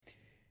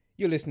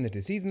You're listening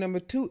to season number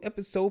 2,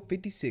 episode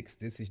 56.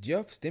 This is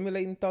Jeff,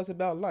 stimulating thoughts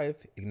about life,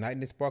 igniting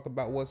the spark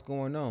about what's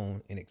going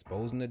on, and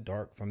exposing the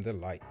dark from the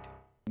light.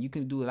 You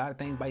can do a lot of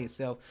things by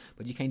yourself,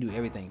 but you can't do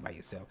everything by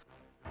yourself.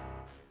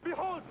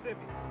 Behold, Simi,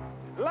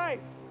 life,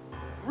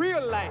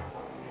 real life,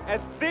 a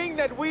thing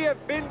that we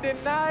have been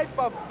denied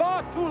for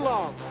far too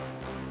long.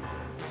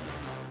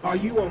 Are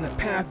you on the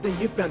path? Then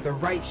you found the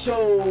right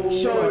show.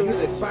 Are you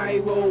the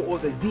spiral or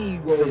the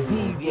zero?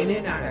 In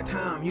and out of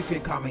time, you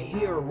can call me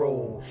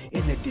hero.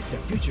 In the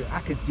distant future, I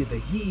can see the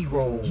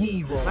hero.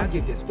 I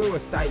give this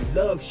foresight,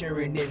 love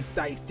sharing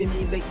insight,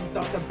 stimulating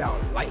thoughts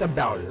about life.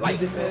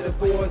 Using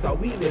metaphors, are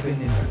we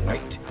living in the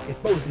night?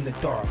 Exposing the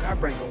dark, I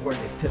bring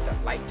awareness to the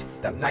light.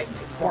 The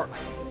spark.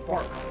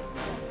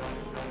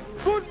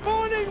 Good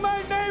morning,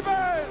 my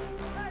neighbors!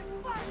 Hey,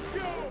 fuck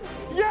you!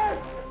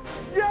 Yes!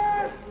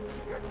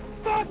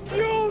 Fuck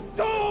you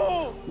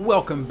too!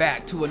 Welcome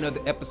back to another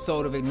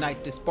episode of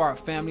Ignite the Spark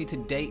family.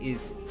 Today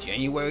is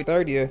January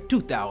 30th,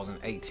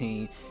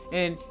 2018.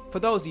 And for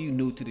those of you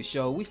new to the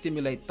show, we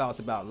stimulate thoughts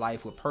about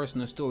life with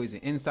personal stories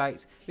and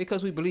insights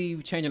because we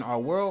believe changing our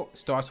world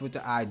starts with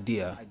the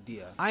idea.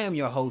 I am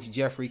your host,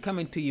 Jeffrey,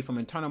 coming to you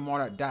from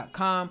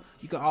internalmonarch.com.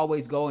 You can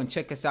always go and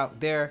check us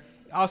out there.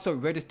 Also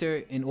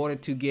register in order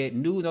to get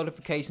new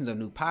notifications of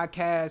new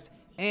podcasts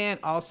and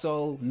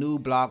also new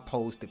blog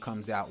posts that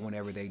comes out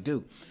whenever they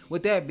do.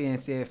 With that being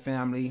said,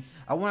 family,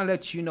 I want to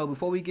let you know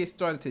before we get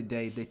started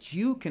today that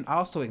you can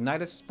also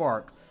ignite a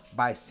spark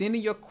by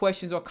sending your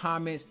questions or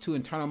comments to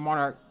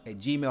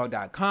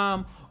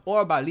internalmonarch@gmail.com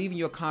or by leaving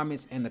your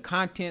comments in the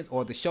contents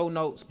or the show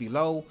notes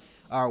below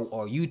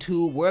or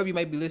YouTube, wherever you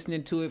may be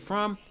listening to it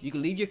from. You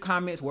can leave your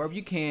comments wherever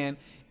you can,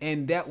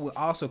 and that will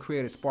also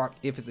create a spark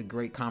if it's a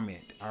great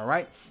comment. All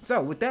right.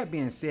 So with that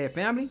being said,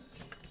 family,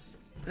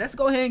 let's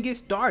go ahead and get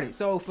started.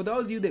 So for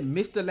those of you that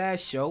missed the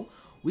last show,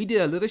 we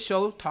did a little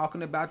show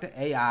talking about the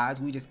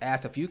AIs. We just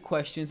asked a few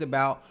questions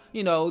about,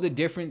 the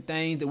different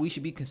things that we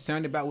should be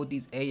concerned about with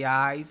these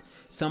AIs.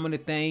 Some of the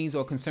things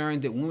or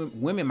concerns that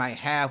women might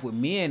have with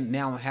men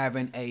now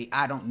having a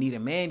I don't need a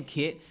man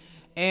kit.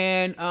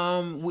 And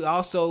we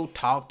also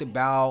talked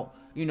about,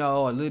 a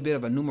little bit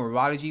of a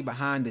numerology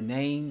behind the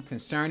name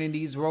concerning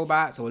these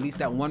robots, or at least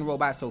that one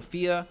robot,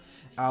 Sophia.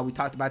 We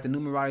talked about the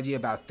numerology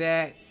about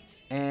that.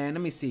 And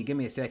let me see. Give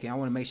me a second. I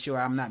want to make sure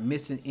I'm not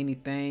missing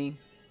anything.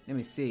 Let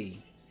me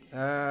see. We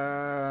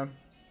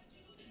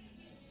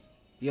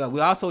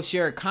also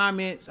shared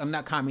comments.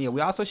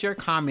 We also shared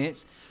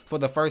comments for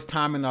the first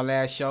time in our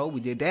last show. We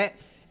did that.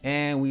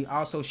 And we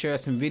also shared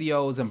some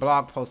videos and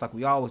blog posts like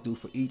we always do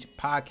for each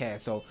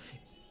podcast. So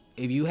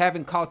if you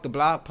haven't caught the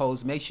blog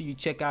post, make sure you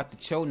check out the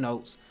show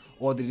notes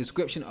or the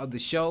description of the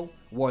show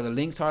where the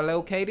links are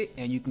located.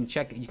 And you can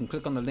check it. You can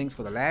click on the links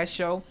for the last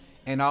show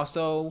and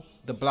also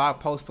the blog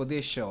post for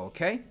this show,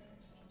 okay?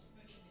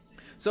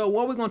 So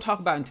what we're going to talk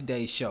about in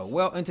today's show?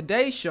 Well, in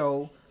today's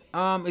show,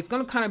 it's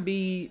going to kind of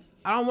be,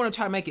 I want to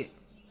try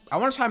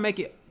to make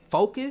it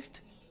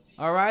focused,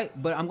 all right?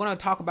 But I'm going to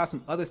talk about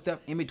some other stuff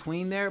in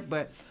between there.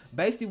 But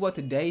basically what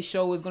today's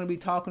show is going to be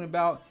talking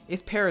about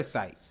is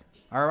parasites,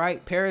 all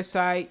right?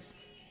 Parasites,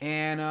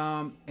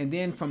 and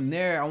then from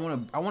there, I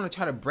want to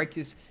try to break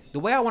this. The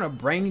way I want to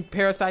bring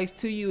parasites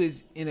to you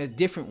is in a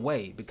different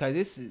way because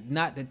this is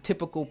not the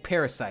typical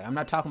parasite. I'm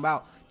not talking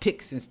about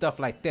ticks and stuff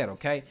like that,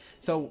 okay?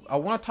 So I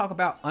want to talk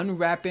about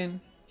unwrapping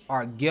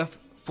our gift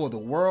for the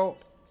world.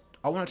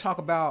 I want to talk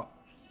about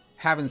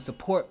having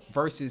support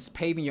versus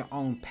paving your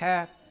own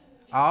path.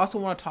 I also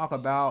want to talk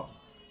about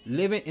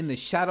living in the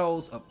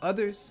shadows of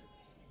others,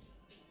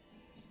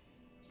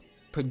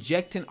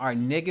 projecting our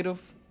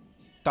negative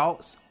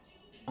thoughts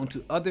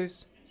onto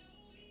others.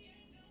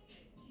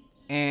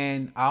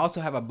 And I also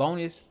have a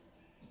bonus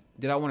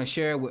that I want to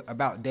share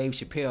about Dave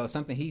Chappelle,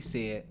 something he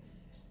said,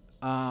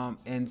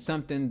 and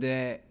something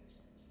that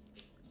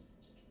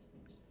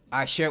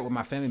I shared with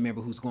my family member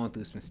who's going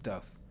through some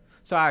stuff.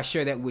 So I'll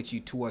share that with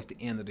you towards the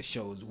end of the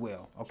show as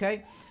well,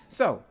 okay?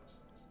 So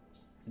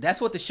that's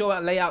what the show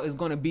layout is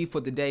going to be for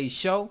today's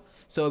show.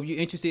 So if you're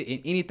interested in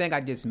anything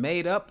I just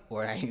made up,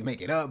 or I didn't make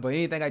it up, but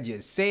anything I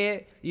just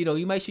said,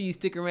 you make sure you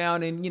stick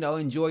around and,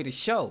 enjoy the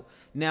show.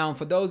 Now,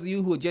 for those of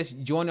you who are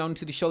just joining on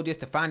to the show just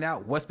to find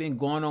out what's been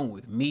going on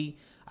with me,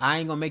 I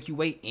ain't going to make you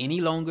wait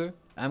any longer.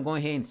 I'm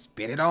going ahead and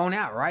spit it on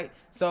out, right?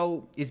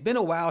 So it's been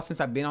a while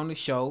since I've been on the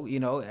show.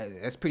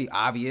 That's pretty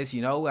obvious.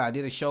 I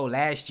did a show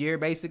last year,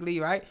 basically,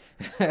 right?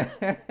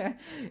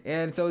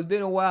 And so it's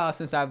been a while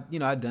since I've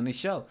done the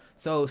show.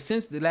 So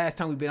since the last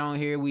time we've been on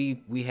here,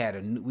 we had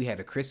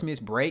a Christmas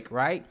break,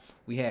 right?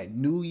 We had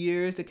New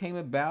Year's that came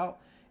about.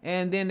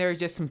 And then there's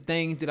just some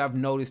things that I've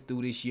noticed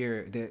through this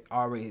year that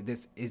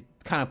this is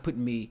kind of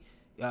putting me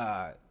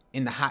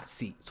in the hot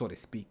seat, so to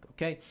speak.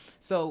 Okay,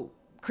 so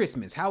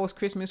Christmas. How was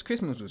Christmas?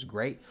 Christmas was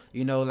great.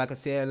 Like I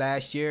said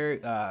last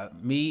year,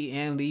 me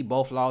and Lee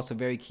both lost a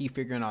very key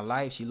figure in our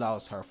life. She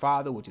lost her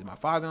father, which is my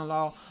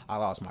father-in-law. I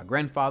lost my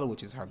grandfather,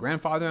 which is her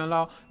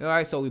grandfather-in-law. All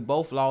right, so we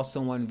both lost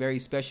someone very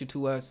special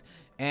to us.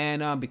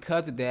 And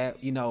because of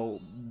that,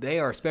 they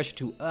are special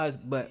to us.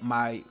 But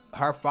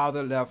her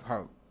father left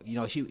her you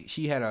know,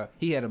 he had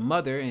a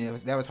mother, and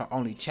that was her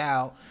only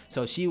child,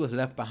 so she was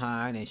left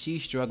behind, and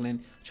she's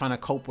struggling trying to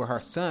cope with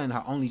her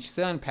only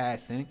son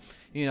passing,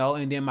 you know.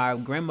 And then my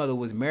grandmother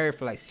was married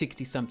for like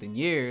 60 something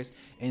years,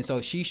 and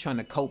so she's trying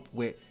to cope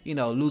with, you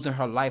know, losing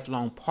her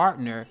lifelong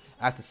partner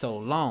after so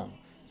long.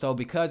 So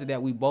because of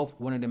that, we both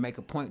wanted to make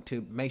a point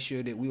to make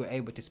sure that we were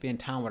able to spend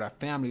time with our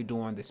family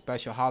during the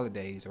special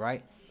holidays,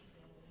 right?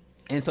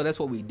 And so that's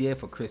what we did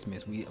for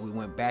Christmas. We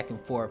went back and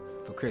forth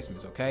for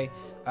Christmas, okay?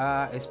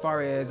 As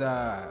far as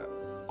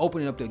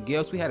opening up the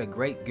gifts, we had a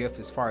great gift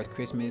as far as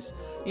Christmas.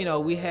 You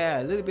know, we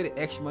had a little bit of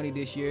extra money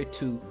this year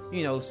to,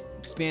 you know,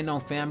 spend on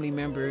family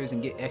members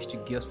and get extra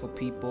gifts for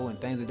people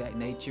and things of that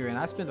nature. And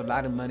I spent a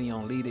lot of money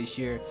on Lee this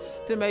year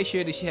to make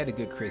sure that she had a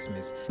good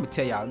Christmas. Let me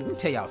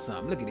tell y'all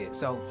something. Look at it.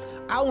 So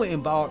I went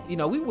and bought, you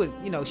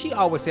know, she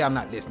always say I'm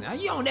not listening.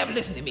 You don't never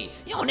listen to me.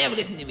 You don't never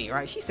listen to me,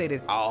 right? She say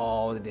this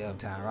all the damn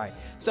time, right?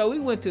 So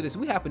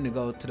we happened to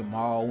go to the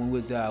mall when we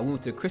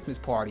went to a Christmas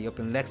party up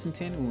in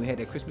Lexington when we had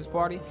that Christmas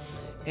party.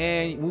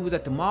 And when we was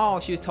at the mall,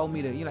 she just told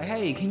me to, you know,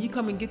 hey, can you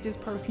come and get this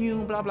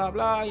perfume, blah, blah,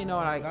 blah. You know,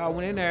 like, I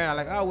went in there and I'm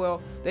like, oh,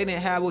 well, they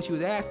didn't have what she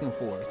was asking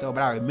for. So,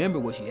 but I remember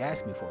what she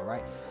asked me for,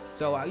 right?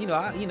 So,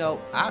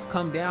 I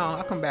come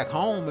back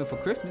home, and for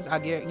Christmas, I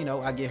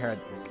get her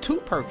 2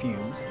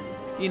 perfumes,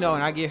 you know,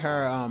 and I get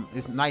her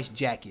this nice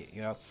jacket,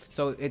 you know.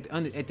 So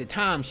at the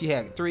time, she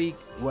had 3,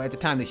 well, at the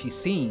time that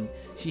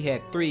she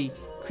had 3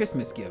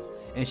 Christmas gifts.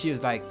 And she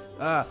was like,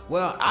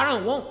 well, I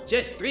don't want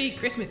just 3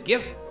 Christmas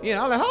gifts. You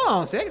know, I'm like, hold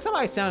on a second.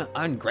 Somebody sounded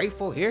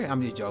ungrateful here.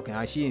 I'm just joking.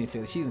 She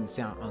didn't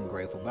sound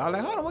ungrateful. But I was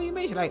like, hold on, what do you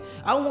mean? She's like,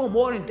 I want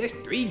more than just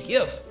 3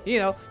 gifts. You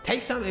know,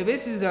 take something. If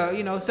this is,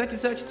 such and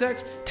such and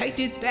such, take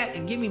this back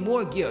and give me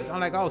more gifts.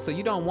 I'm like, oh, so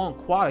you don't want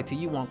quality,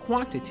 you want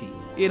quantity.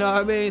 You know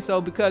what I mean?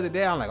 So because of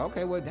that, I'm like,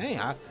 okay, well, dang,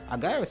 I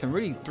got her some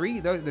really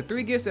the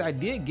 3 gifts that I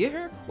did get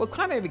her were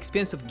kind of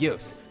expensive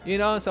gifts. You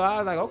know, so I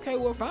was like, okay,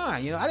 well,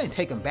 fine. You know, I didn't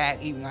take them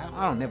back. Even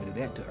I don't never do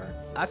that to her.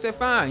 I said,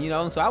 fine, you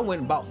know, so I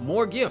went and bought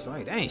more gifts. I'm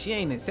like, dang, she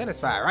ain't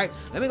satisfied, right?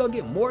 Let me go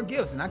get more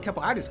gifts. And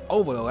I just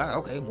overloaded.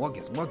 Okay, more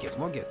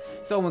gifts.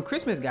 So when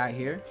Christmas got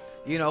here,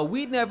 you know,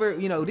 we never,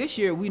 you know, this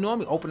year we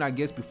normally open our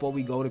gifts before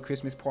we go to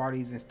Christmas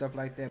parties and stuff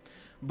like that.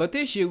 But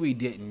this year we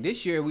didn't.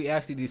 This year we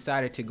actually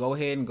decided to go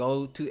ahead and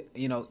go to,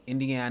 you know,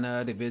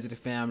 Indiana to visit the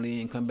family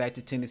and come back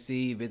to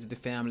Tennessee, visit the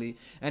family,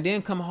 and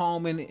then come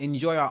home and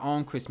enjoy our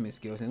own Christmas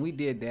gifts. And we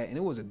did that, and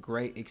it was a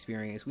great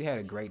experience. We had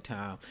a great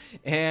time.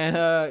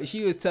 And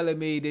she was telling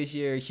me this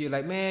year, she was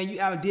like, man,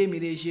 you outdid me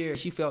this year.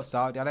 She felt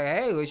salty. I was like,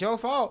 hey, it was your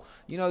fault.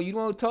 You know,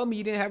 you told me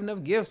you didn't have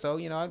enough gifts, so,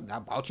 you know, I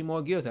bought you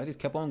more gifts. I just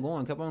kept on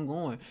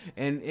going.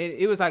 And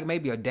it was like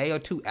maybe a day or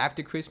 2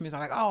 after Christmas. I'm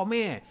like, oh,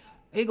 man.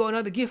 Here go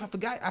another gift. I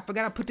forgot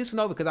I put this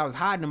one over because I was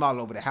hiding them all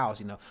over the house,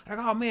 you know. Like,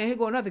 oh man, here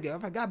go another gift. I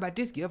forgot about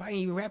this gift. I didn't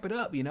even wrap it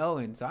up, you know.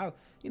 And so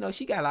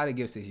she got a lot of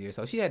gifts this year,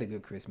 so she had a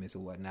good Christmas or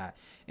whatnot.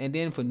 And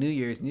then for New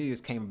Year's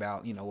came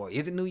about, you know. Well,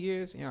 is it New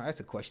Year's? You know,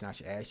 that's a question I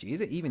should ask you. Is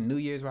it even New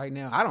Year's right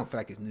now? I don't feel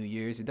like it's New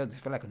Year's. It doesn't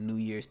feel like a New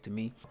Year's to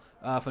me.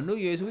 For New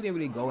Year's, we didn't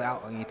really go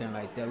out or anything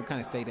like that. We kind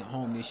of stayed at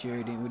home this year.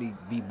 Didn't really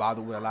be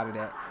bothered with a lot of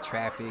that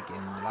traffic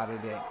and a lot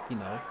of that, you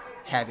know,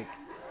 havoc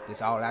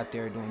that's all out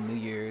there doing New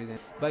Year's.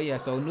 But yeah,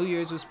 so New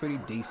Year's was pretty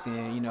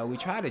decent. You know, we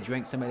tried to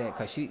drink some of that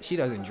because she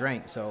doesn't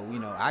drink. So, you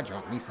know, I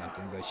drank me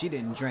something, but she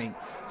didn't drink.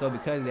 So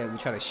because of that, we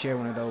try to share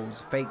one of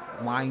those fake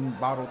wine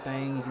bottle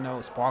things, you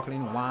know,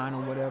 sparkling wine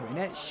or whatever. And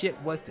that shit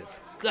was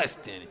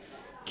disgusting.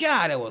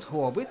 God, it was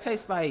horrible. It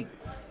tastes like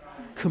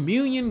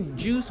communion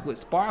juice with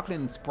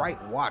sparkling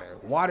Sprite water,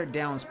 watered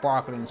down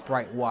sparkling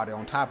Sprite water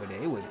on top of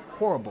that. It was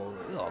horrible.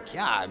 Oh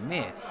God,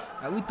 man,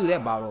 we threw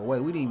that bottle away.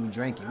 We didn't even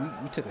drink it.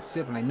 We took a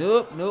sip and like,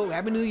 nope,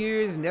 Happy New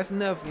Year's and that's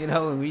enough, you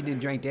know. And we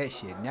didn't drink that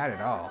shit, not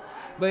at all.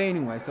 But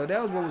anyway, so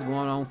that was what was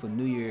going on for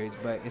New Year's.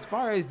 But as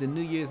far as the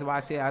New Year's, if I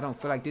say I don't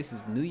feel like this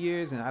is New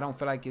Year's, and I don't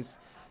feel like it's,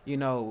 you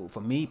know,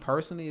 for me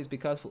personally, is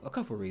because for a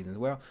couple of reasons.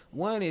 Well,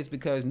 one is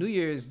because New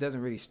Year's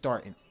doesn't really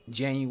start in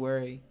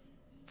January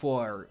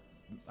for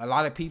a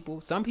lot of people.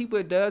 Some people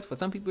it does. For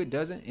some people it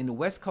doesn't. In the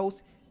West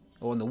Coast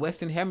or in the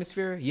Western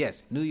Hemisphere,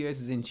 yes, New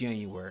Year's is in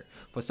January.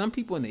 For some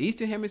people in the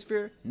Eastern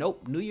Hemisphere,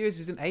 nope, New Year's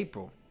is in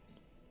April.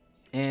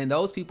 And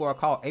those people are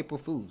called April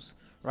Fools,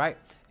 right?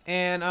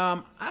 And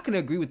I can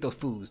agree with the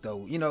fools,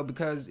 though, you know,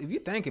 because if you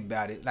think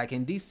about it, like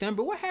in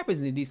December, what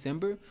happens in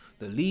December?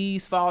 The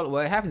leaves fall.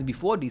 Well, it happens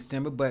before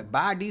December, but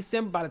by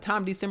the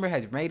time December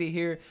has made it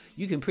here,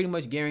 you can pretty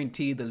much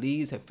guarantee the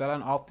leaves have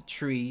fallen off the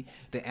tree.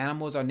 The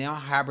animals are now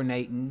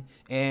hibernating,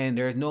 and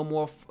there's no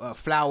more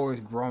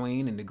flowers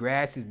growing, and the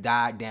grass has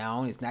died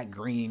down. It's not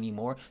green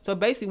anymore. So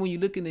basically, when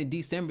you're looking at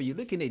December, you're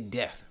looking at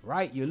death,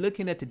 right? You're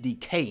looking at the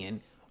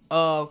decaying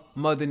of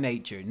Mother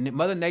Nature.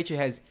 Mother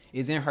Nature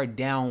is in her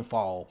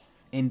downfall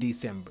in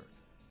December.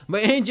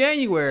 But in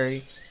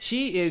January,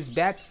 she is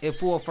back at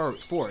full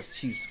force.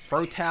 She's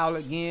fertile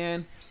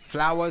again.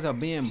 Flowers are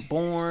being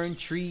born.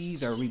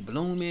 Trees are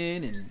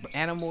reblooming, and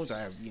animals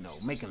are, you know,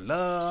 making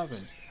love,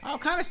 and all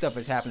kind of stuff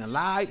is happening.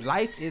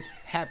 Life is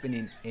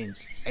happening in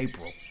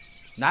April,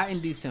 not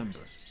in December.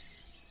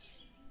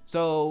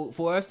 So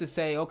for us to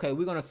say, okay,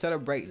 we're gonna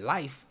celebrate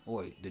life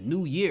or the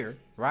new year,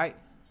 right?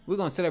 We're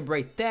gonna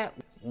celebrate that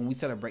when we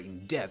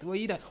celebrating death.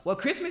 Well,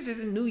 Christmas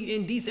isn't new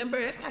in December.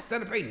 That's not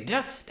celebrating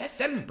death. That's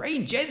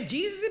celebrating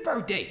Jesus'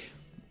 birthday.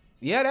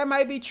 Yeah, that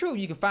might be true.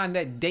 You can find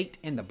that date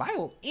in the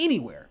Bible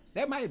anywhere.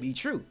 That might be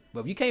true. But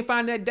if you can't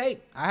find that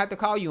date, I have to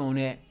call you on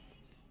that.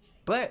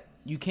 But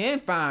you can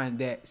find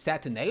that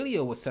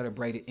Saturnalia was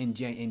celebrated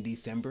in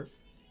December.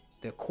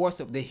 The course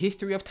of the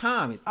history of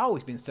time has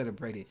always been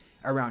celebrated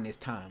around this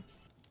time.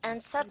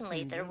 And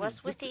suddenly there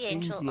was with the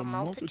angel a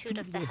multitude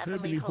of the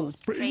heavenly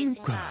host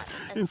praising God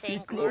and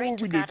saying, Glory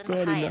to God in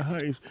the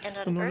highest, and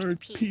on earth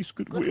peace,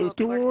 goodwill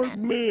toward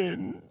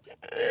men.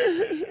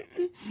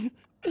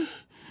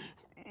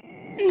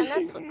 And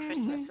that's what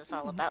Christmas is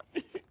all about.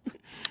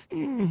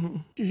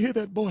 You hear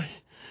that, boy?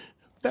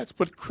 That's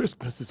what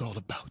Christmas is all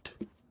about.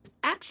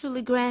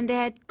 Actually,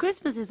 Granddad,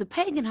 Christmas is a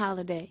pagan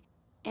holiday.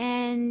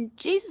 And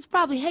Jesus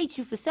probably hates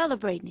you for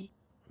celebrating it.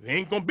 There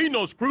ain't gonna be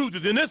no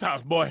Scrooges in this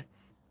house, boy.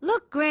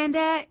 Look,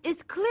 Granddad,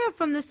 it's clear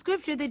from the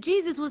scripture that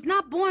Jesus was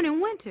not born in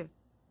winter.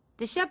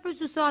 The shepherds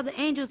who saw the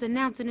angels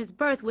announcing his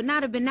birth would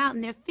not have been out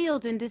in their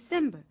fields in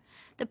December.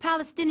 The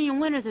Palestinian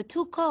winters are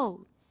too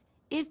cold,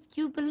 if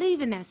you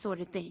believe in that sort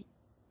of thing.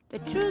 The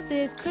truth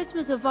is,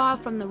 Christmas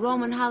evolved from the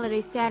Roman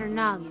holiday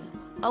Saturnalia,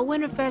 a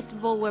winter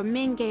festival where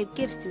men gave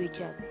gifts to each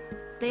other.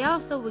 They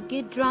also would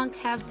get drunk,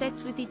 have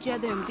sex with each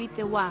other, and beat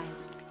their wives.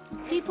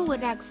 People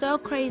would act so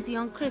crazy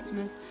on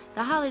Christmas,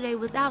 the holiday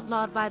was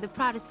outlawed by the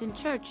Protestant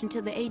Church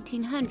until the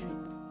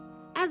 1800s.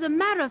 As a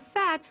matter of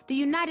fact, the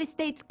United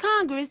States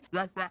Congress...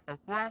 You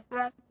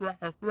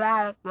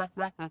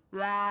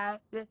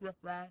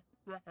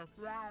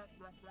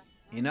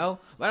know?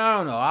 But I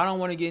don't know. I don't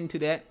want to get into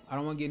that. I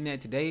don't want to get into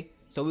that today.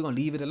 So we're going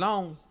to leave it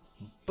alone.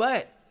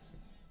 But,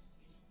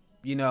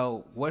 you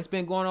know, what's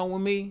been going on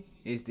with me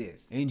is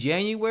this. In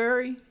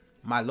January,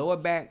 my lower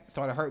back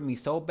started hurting me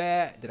so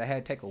bad that I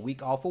had to take a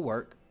week off of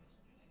work.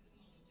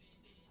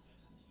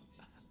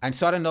 I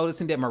started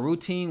noticing that my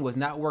routine was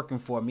not working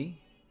for me.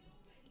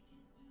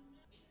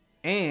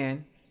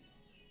 And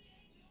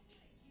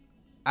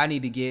I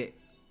need to get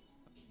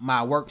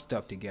my work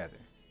stuff together.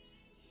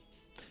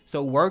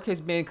 So work has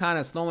been kind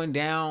of slowing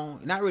down.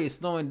 Not really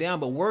slowing down,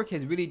 but work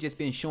has really just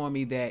been showing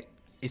me that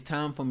it's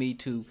time for me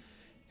to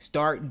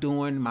start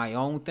doing my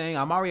own thing.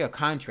 I'm already a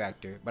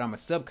contractor, but I'm a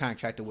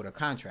subcontractor with a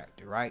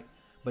contractor, right?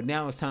 But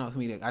now it's time for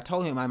me to, I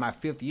told him in my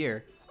 5th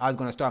year, I was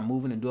going to start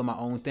moving and doing my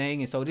own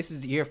thing. And so this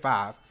is year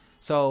 5.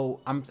 So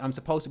I'm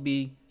supposed to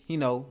be, you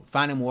know,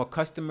 finding more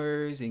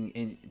customers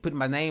and putting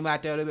my name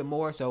out there a little bit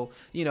more. So,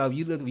 you know, if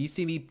you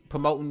see me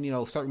promoting, you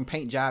know, certain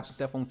paint jobs and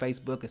stuff on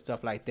Facebook and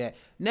stuff like that,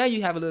 now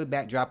you have a little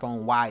backdrop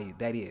on why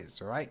that is,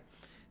 all right?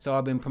 So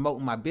I've been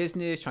promoting my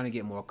business, trying to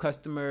get more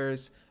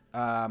customers,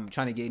 trying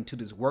to get into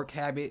this work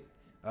habit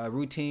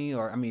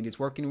routine, this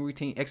working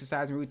routine,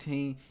 exercising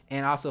routine,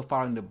 and also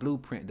following the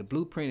blueprint. The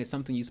blueprint is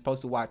something you're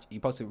supposed to watch, you're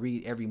supposed to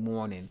read every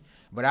morning.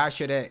 But I'll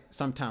share that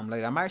sometime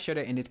later. I might share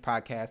that in this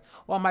podcast,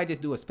 or I might just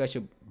do a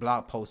special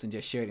blog post and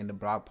just share it in the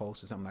blog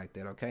post or something like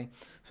that, okay?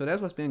 So that's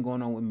what's been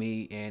going on with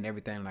me and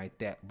everything like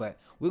that. But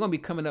we're going to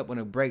be coming up on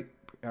a break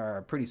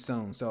pretty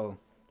soon. So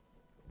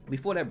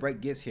before that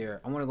break gets here,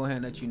 I want to go ahead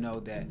and let you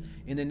know that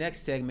in the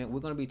next segment, we're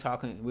going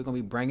to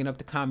be bringing up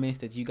the comments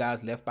that you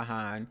guys left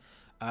behind.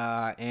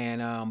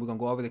 And we're going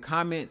to go over the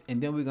comments, and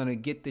then we're going to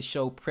get the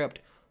show prepped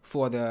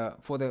for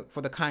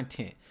the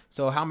content.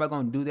 So how am I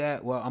going to do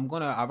that? Well,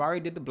 I've already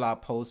did the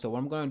blog post. So what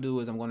I'm going to do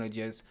is I'm going to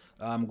just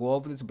go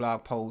over this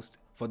blog post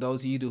for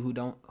those of you who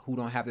don't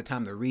have the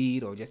time to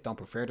read or just don't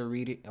prefer to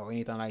read it or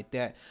anything like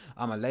that.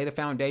 I'm going to lay the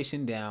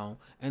foundation down,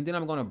 and then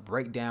I'm going to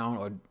break down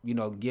or, you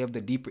know, give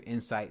the deeper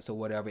insights or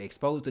whatever,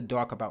 expose the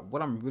dark about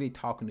what I'm really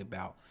talking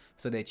about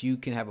so that you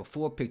can have a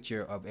full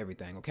picture of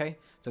everything, okay?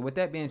 So with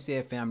that being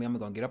said, family, I'm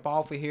going to get up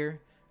off of here,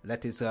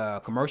 let this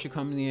commercial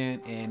come in,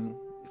 and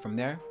from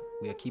there,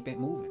 we'll keep it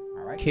moving,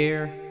 all right?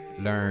 Care,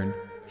 learn,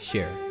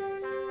 share.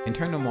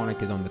 Internal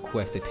Monarch is on the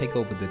quest to take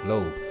over the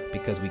globe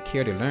because we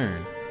care to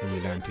learn and we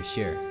learn to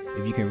share.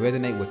 If you can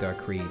resonate with our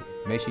creed,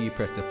 make sure you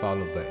press the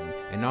follow button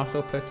and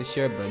also press the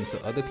share button so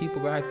other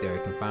people out there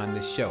can find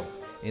this show.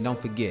 And don't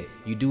forget,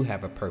 you do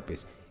have a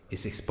purpose.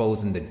 It's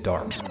exposing the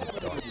dark.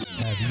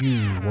 Have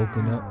you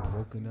woken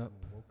up?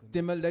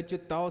 Stimulate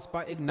your thoughts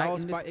by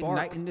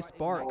igniting the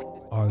spark.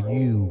 Are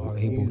you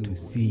able to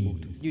see?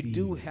 You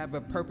do have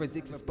a purpose,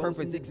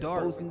 exposing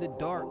the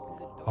dark.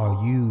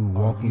 Are you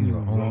walking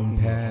your own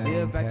path?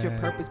 Live at your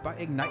purpose by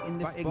igniting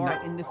the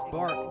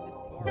spark.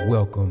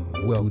 Welcome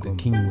to the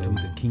kingdom.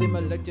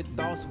 Stimulate your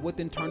thoughts with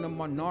Internal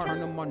Monarch.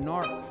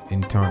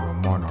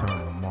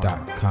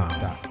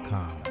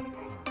 InternalMonarch.com.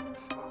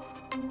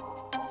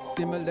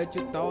 Stimulate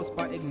your thoughts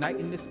by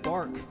igniting the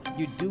spark.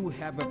 You do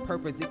have a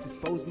purpose, it's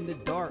exposing the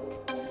dark.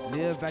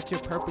 Live at your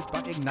purpose by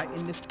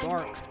igniting the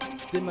spark.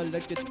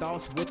 Stimulate your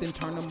thoughts with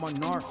Internal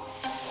Monarch.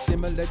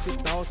 Stimulate your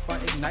thoughts by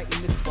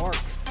igniting the spark.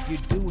 You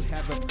do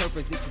have a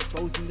purpose, it's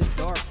exposing the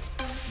dark.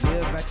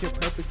 Live at your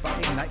purpose by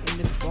igniting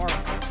the spark.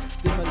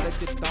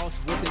 Stimulate your thoughts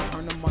with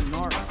internal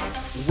monarch.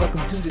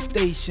 Welcome to the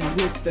station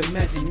with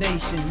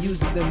imagination,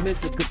 using the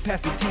mental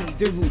capacities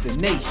to rule the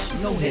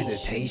nation. No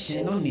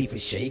hesitation, no need for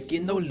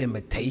shaking, no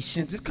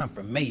limitations, it's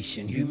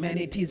confirmation.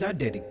 Humanity's our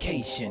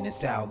dedication, and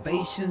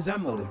salvation's our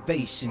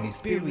motivation.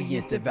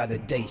 Experience the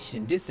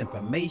validation,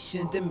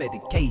 disinformation's the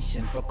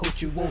medication for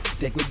cultural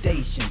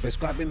degradation.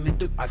 Prescribing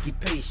mental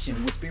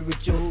occupation with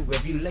spiritual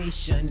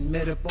revelations,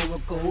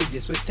 metaphorical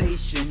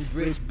dissertation,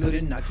 bridge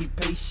building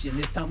occupation.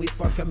 It's time we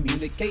spark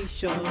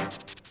communication.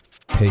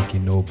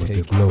 Taking over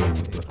the globe.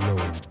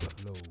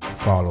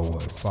 Follow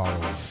us.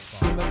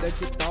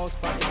 Stimulate your thoughts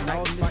by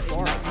igniting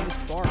the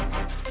spark.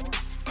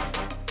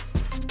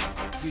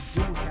 You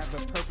do have a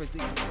purpose.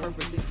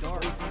 It's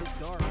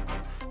dark.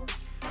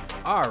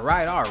 All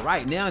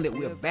right. Now that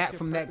we're back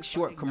from that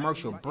short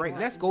commercial break,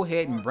 let's go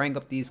ahead and bring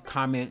up these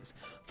comments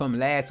from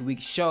last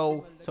week's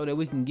show so that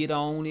we can get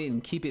on it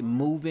and keep it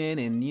moving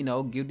and, you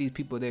know, give these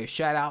people their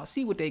shout out,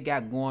 see what they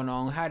got going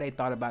on,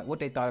 what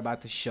they thought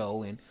about the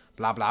show, and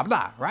blah, blah,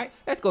 blah, right?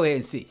 Let's go ahead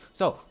and see.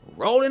 So,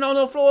 rolling on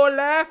the floor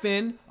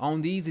laughing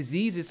on these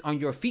diseases on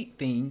your feet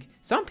thing,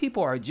 some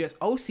people are just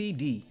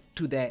OCD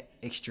to that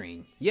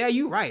extreme. Yeah,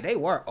 you're right. They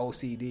were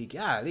OCD.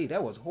 Golly,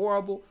 that was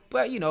horrible.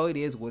 But, you know, it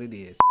is what it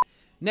is.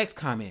 Next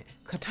comment.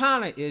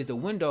 Cortana is the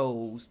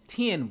Windows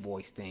 10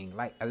 voice thing,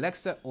 like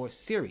Alexa or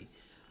Siri.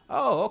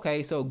 Oh,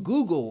 okay. So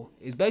Google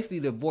is basically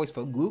the voice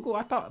for Google.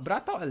 I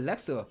thought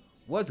Alexa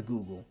was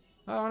Google.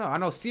 I don't know. I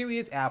know Siri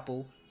is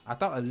Apple. I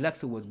thought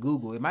Alexa was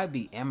Google. It might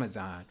be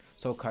Amazon.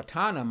 So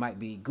Cortana might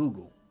be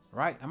Google,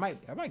 right? I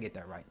might get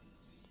that right.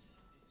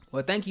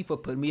 Well, thank you for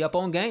putting me up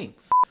on game.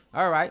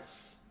 All right.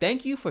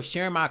 Thank you for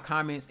sharing my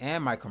comments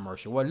and my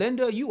commercial. Well,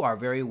 Linda, you are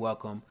very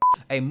welcome.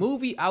 A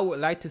movie I would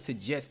like to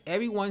suggest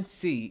everyone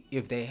see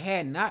if they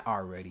had not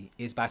already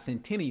is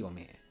Bicentennial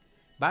Man.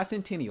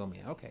 Bicentennial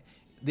Man. Okay.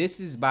 This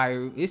is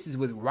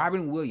with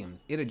Robin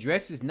Williams. It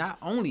addresses not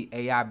only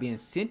AI being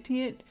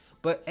sentient,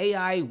 but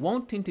AI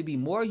wanting to be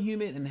more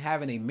human and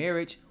having a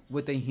marriage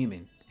with a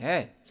human.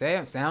 Hey,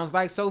 sounds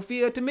like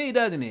Sophia to me,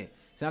 doesn't it?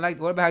 Sound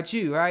like, what about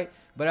you, right?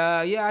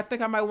 But yeah, I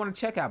think I might want to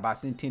check out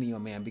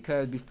Bicentennial Man,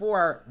 because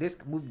before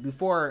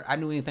I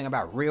knew anything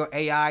about real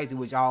AIs, it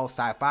was all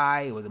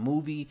sci-fi. It was a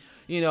movie,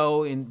 you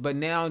know. But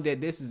now that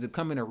this is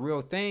becoming a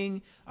real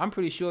thing, I'm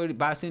pretty sure that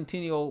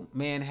Bicentennial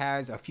Man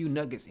has a few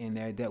nuggets in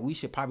there that we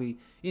should probably,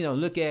 you know,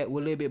 look at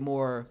with a little bit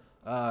more.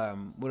 I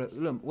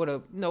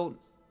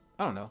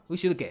don't know. We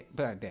should look at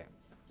put it like that.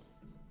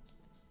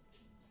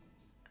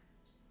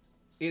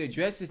 It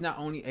addresses not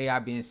only AI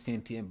being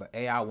sentient, but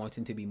AI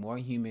wanting to be more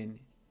human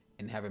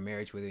and have a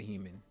marriage with a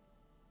human.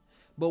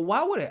 But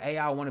why would an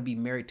AI want to be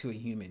married to a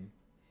human?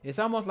 It's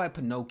almost like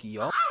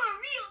Pinocchio. I'm a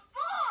real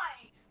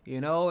boy!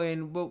 You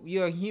know, but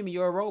you're a human,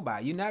 you're a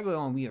robot. You're never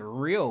going to be a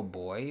real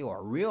boy or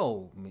a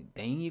real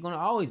thing. You're going to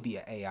always be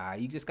an AI.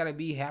 You just got to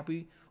be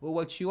happy with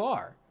what you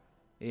are.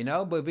 You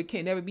know, but if it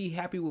can't never be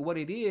happy with what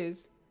it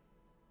is,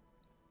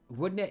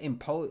 wouldn't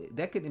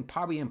that could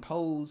probably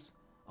impose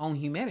on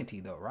humanity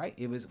though, right?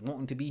 If it's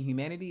wanting to be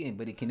humanity,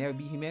 but it can never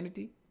be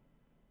humanity.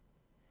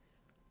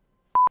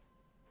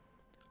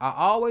 I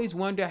always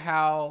wonder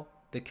how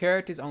the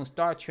characters on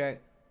Star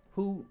Trek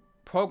who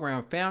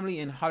programmed family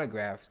and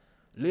holographs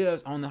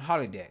lives on the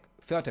holodeck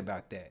felt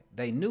about that.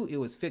 They knew it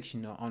was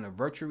fictional on a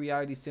virtual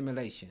reality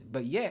simulation,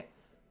 but yet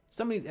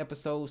some of these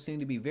episodes seem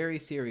to be very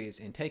serious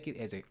and take it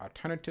as an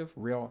alternative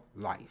real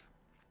life.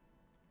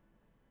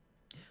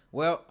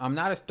 Well, I'm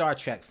not a Star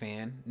Trek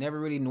fan. Never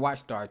really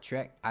watched Star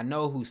Trek. I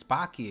know who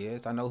Spock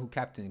is. I know who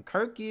Captain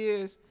Kirk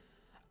is.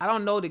 I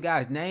don't know the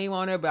guy's name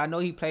on there, but I know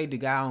he played the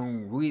guy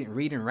on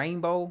Reading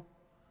Rainbow.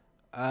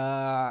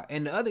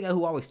 And the other guy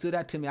who always stood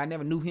out to me, I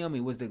never knew him.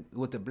 It was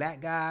the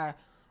black guy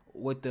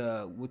with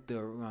the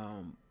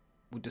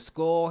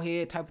skull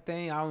head type of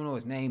thing. I don't know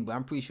his name, but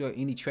I'm pretty sure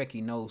any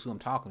Trekkie knows who I'm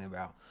talking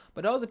about.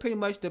 But those are pretty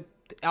much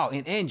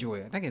and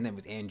Android. I think his name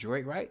was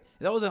Android, right?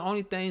 Those are the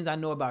only things I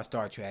know about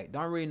Star Trek.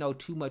 Don't really know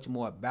too much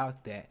more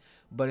about that.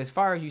 But as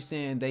far as you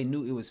saying they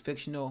knew it was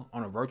fictional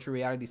on a virtual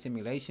reality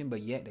simulation,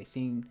 but yet they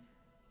seem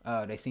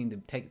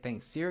to take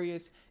things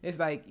serious. It's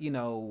like, you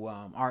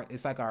know,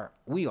 it's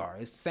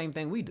the same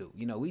thing we do.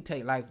 You know, we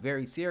take life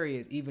very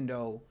serious, even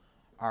though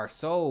our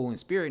soul and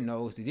spirit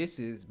knows that this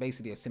is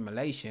basically a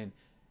simulation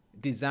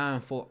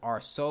designed for our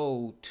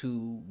soul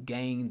to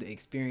gain the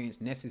experience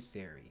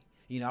necessary.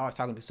 You know, I was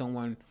talking to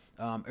someone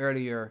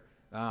earlier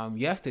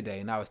yesterday,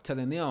 and I was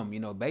telling them, you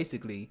know,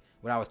 basically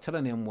what I was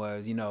telling them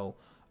was, you know,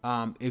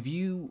 if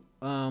you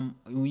when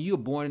you're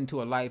born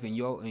into a life and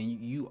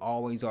you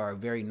always are a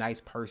very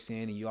nice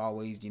person, and you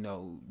always, you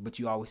know, but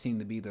you always seem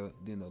to be the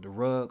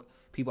rug.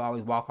 People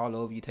always walk all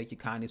over you, take your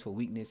kindness for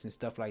weakness and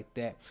stuff like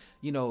that.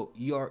 You know,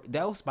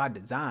 that was by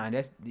design.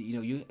 That's, you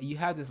know, you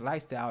have this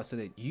lifestyle so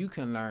that you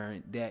can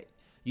learn that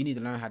you need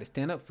to learn how to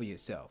stand up for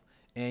yourself.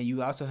 And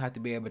you also have to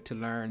be able to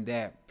learn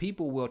that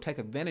people will take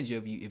advantage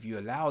of you if you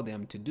allow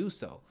them to do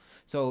so.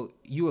 So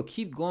you will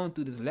keep going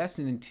through this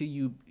lesson until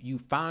you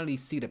finally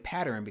see the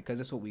pattern, because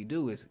that's what we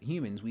do as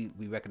humans. We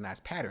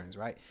recognize patterns,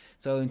 right?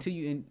 So until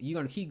you're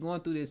going to keep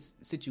going through this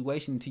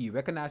situation until you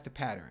recognize the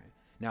pattern.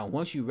 Now,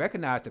 once you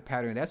recognize the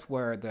pattern, that's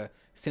where the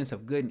sense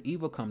of good and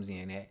evil comes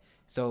in at.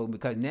 So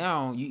because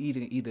now you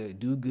either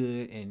do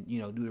good and,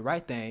 do the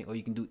right thing, or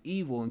you can do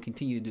evil and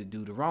continue to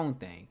do the wrong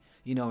thing.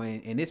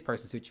 In this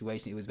person's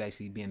situation, it was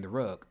basically being the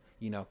rug,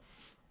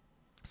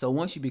 So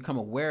once you become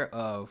aware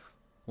of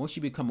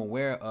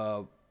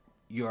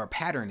your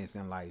patterns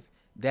in life,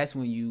 that's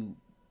when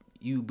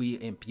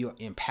you're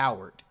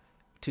empowered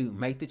to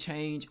make the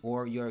change,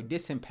 or you're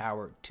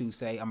disempowered to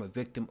say, I'm a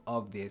victim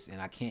of this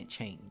and I can't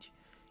change,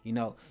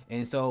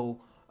 And so,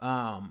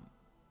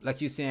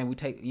 like you're saying, we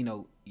take,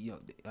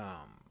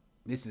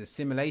 this is a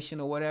simulation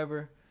or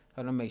whatever.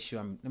 Let me make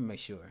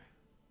sure.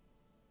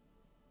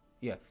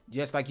 Yeah,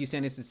 just like you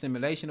saying it's a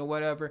simulation or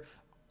whatever.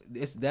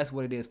 That's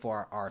what it is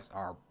for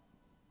our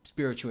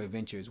spiritual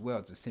adventure as well.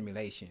 It's a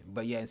simulation,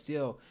 but yeah, and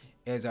still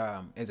as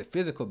a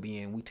physical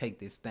being, we take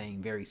this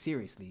thing very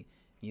seriously.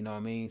 You know what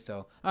I mean?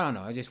 So I don't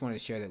know. I just wanted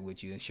to share that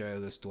with you and share a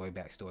little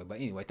backstory. But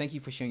anyway, thank you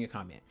for sharing your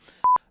comment.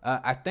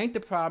 I think the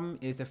problem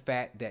is the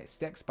fact that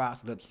sex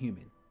bots look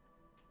human,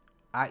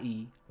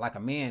 i.e., like a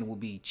man will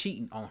be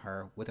cheating on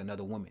her with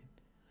another woman.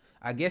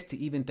 I guess to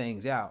even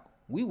things out,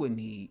 we would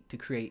need to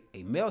create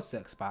a male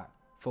sex bot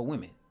for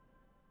women.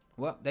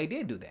 Well, they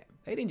did do that.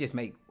 They didn't just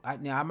make.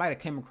 Now, I might have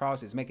came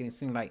across as making it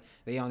seem like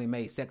they only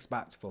made sex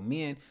bots for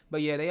men,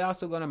 but yeah, they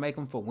also gonna make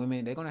them for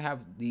women. They're gonna have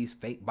these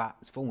fake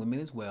bots for women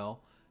as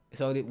well,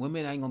 so that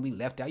women ain't gonna be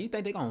left out. You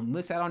think they're gonna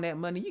miss out on that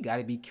money? You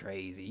gotta be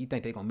crazy. You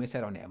think they're gonna miss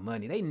out on that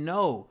money? They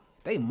know.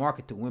 They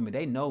market to women.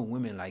 They know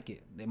women like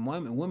it.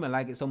 Women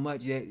like it so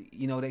much that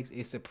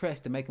it's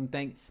suppressed to make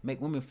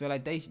women feel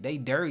like they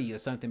dirty or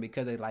something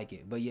because they like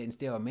it. But yet and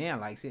still a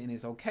man likes it and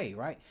it's okay,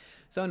 right?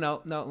 So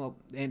no.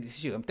 And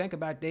shoot, I'm thinking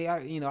about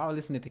I was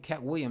listening to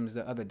Cat Williams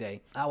the other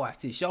day. I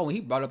watched his show and he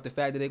brought up the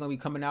fact that they're gonna be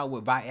coming out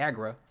with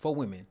Viagra for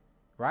women,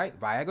 right?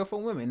 Viagra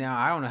for women. Now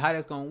I don't know how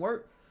that's gonna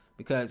work,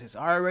 because it's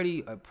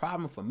already a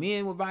problem for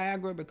men with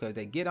Viagra, because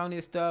they get on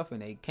this stuff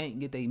and they can't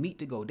get their meat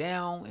to go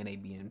down and they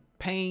be in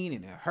pain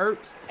and it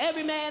hurts.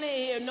 Every man in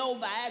here knows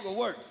Viagra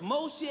works.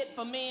 Most shit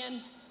for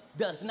men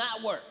does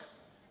not work.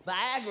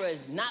 Viagra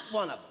is not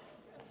one of them.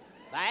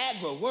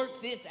 Viagra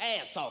works its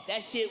ass off.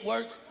 That shit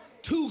works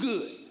too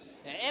good.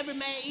 And every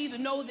man either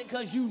knows it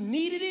because you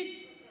needed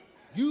it,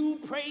 you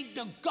prayed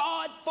to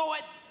God for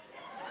it.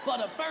 For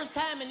the first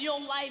time in your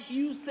life,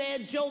 you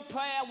said your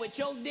prayer with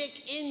your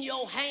dick in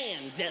your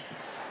hand. Just,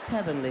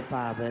 Heavenly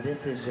Father,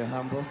 this is your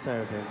humble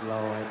servant,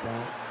 Lord.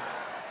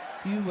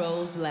 You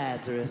rose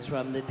Lazarus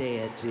from the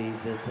dead,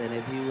 Jesus, and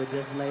if you would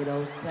just lay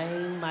those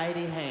same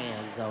mighty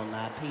hands on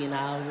our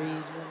penile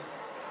region.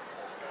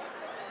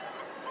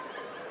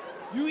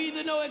 You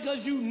either know it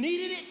because you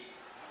needed it,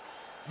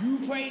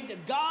 you prayed to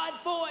God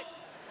for it,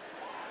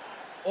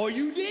 or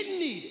you didn't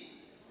need it.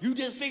 You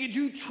just figured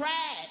you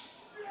tried.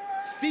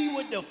 See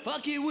what the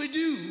fuck it would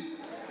do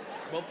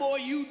before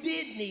you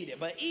did need it.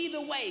 But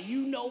either way,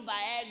 you know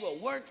Viagra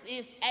works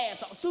its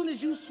ass. As soon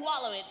as you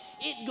swallow it,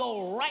 it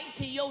go right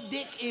to your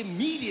dick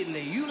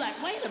immediately. You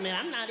like, wait a minute,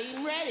 I'm not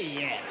even ready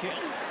yet.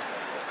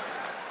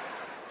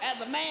 As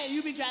a man,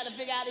 you be trying to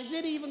figure out, is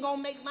it even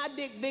gonna make my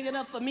dick big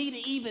enough for me to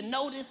even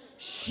notice?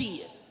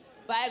 Shit.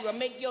 Viagra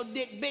make your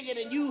dick bigger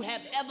than you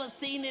have ever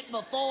seen it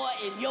before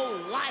in your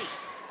life.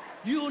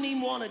 You don't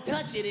even want to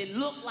touch it. It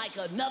look like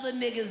another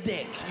nigga's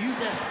dick. You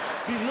just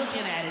be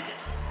looking at it.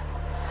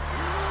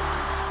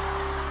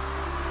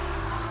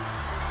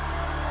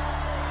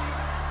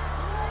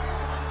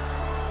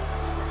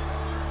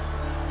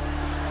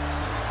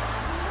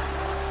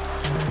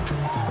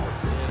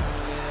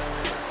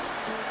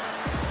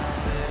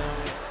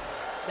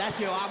 That's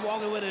your I'm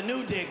walking with a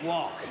new dick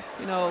walk.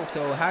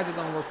 So how's it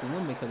gonna work for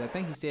women? Because I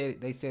think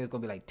they said it's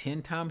gonna be like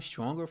 10 times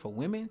stronger for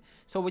women.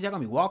 So what, y'all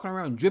gonna be walking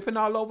around dripping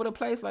all over the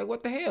place? Like,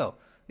 what the hell?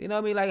 You know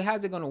what I mean? Like,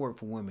 how's it gonna work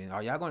for women?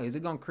 Is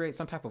it gonna create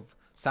some type of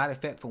side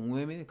effect for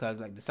women? Because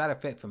like the side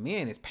effect for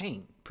men is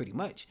pain, pretty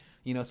much.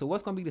 So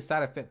what's gonna be the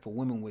side effect for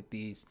women with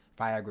these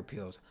Viagra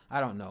pills? I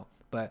don't know,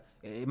 but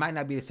it might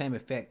not be the same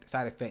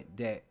side effect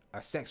that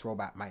a sex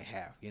robot might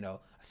have. A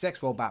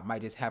sex robot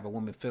might just have a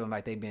woman feeling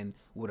like they've been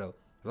with a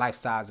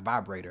life-size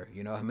vibrator,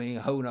 you know what I mean?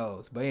 Who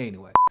knows? But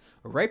anyway,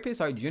 rapists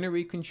are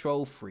generally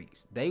control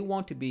freaks. They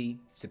want to be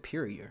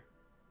superior.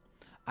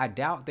 I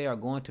doubt they are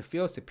going to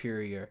feel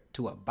superior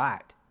to a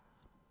bot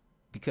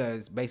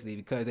because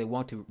they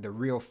want the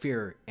real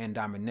fear and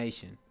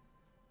domination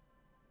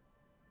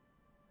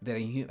that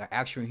an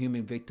actual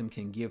human victim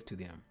can give to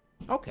them.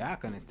 Okay, I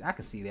can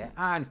see that.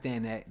 I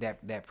understand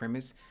that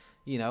premise.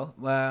 They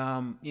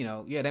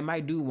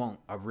might do want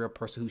a real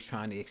person who's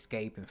trying to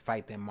escape and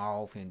fight them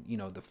off, and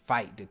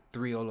the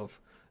thrill of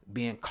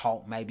being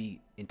caught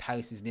maybe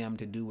entices them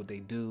to do what they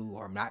do,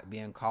 or not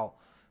being caught.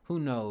 Who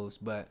knows?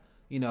 But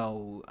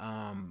even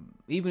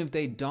if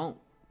they don't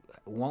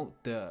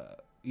want the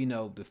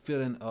the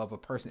feeling of a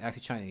person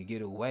actually trying to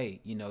get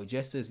away,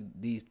 just as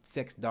these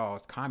sex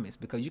dolls comments,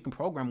 because you can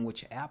program them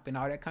with your app and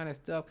all that kind of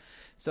stuff.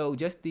 So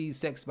just these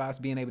sex bots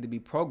being able to be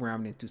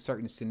programmed into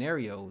certain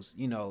scenarios,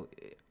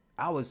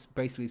 I was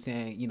basically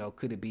saying,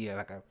 could it be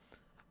like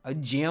a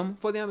gym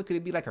for them? Could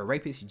it be like a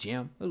rapist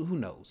gym? Who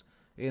knows?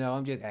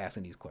 I'm just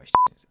asking these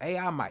questions.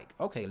 AI Mike.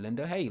 Okay,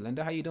 Linda. Hey,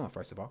 Linda, how you doing,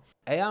 first of all?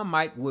 AI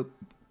Mike would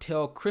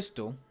tell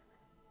Crystal,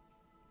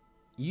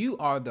 you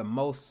are the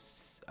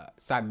most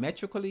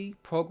symmetrically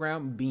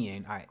programmed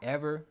being I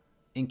ever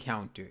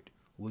encountered.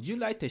 Would you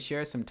like to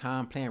share some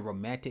time playing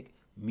romantic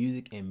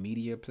music in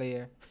Media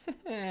Player?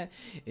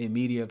 In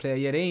Media Player,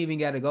 yeah, they ain't even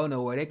got to go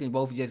nowhere. They can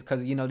both just,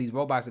 because these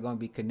robots are going to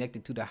be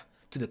connected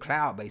to the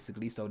cloud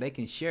basically, so they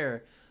can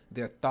share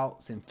their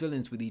thoughts and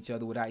feelings with each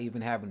other without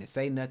even having to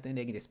say nothing.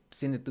 They can just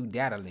send it through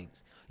data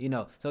links.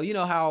 So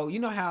how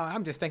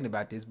I'm just thinking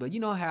about this, but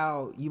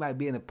how you might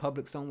be in the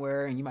public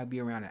somewhere and you might be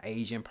around an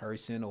Asian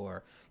person,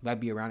 or you might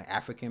be around an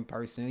African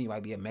person, you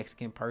might be a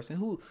Mexican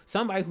person,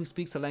 somebody who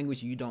speaks a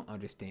language you don't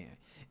understand.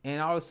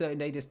 And all of a sudden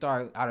they just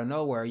start out of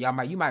nowhere. You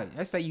might,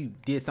 let's say you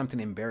did something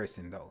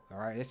embarrassing though. All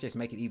right. Let's just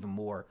make it even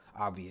more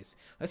obvious.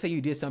 Let's say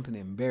you did something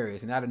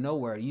embarrassing, and out of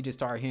nowhere, you just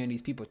start hearing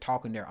these people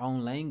talking their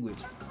own language.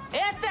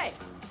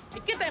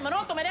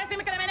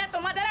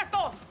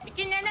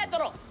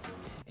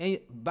 And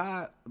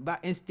by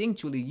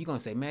instinctually, you're going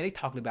to say, man, they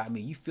talking about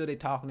me. You feel they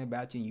talking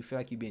about you, and you feel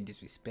like you're being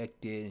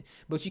disrespected.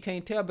 But you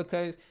can't tell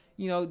because,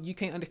 you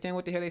can't understand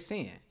what the hell they're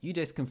saying. You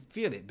just can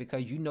feel it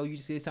because you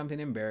did something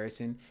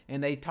embarrassing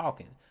and they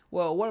talking.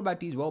 Well, what about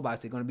these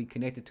robots that are going to be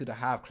connected to the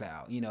Hive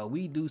Cloud?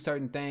 We do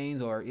certain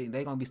things, or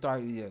they're going to be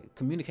starting to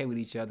communicate with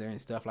each other and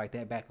stuff like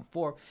that back and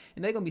forth.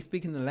 And they're going to be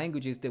speaking the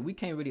languages that we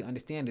can't really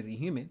understand as a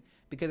human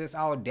because it's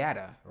all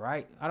data,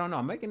 right? I don't know.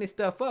 I'm making this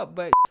stuff up,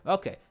 but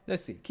okay,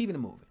 let's see. Keeping it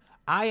moving.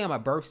 I am a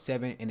birth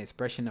 7 in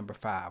expression number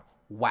 5.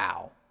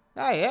 Wow.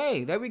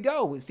 Hey, there we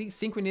go. See,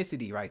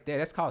 synchronicity right there.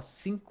 That's called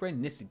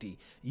synchronicity.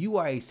 You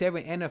are a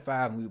 7 and a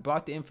 5, and we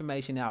brought the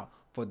information out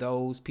for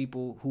those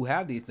people who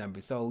have these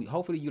numbers. So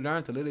hopefully you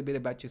learned a little bit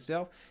about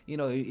yourself.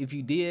 If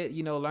you did,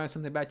 learn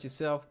something about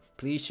yourself,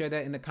 please share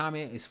that in the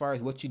comment as far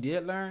as what you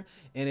did learn.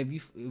 And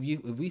if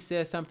we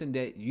said something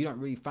that you don't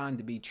really find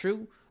to be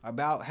true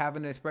about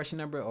having an expression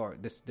number, or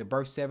the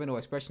birth 7 or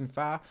expression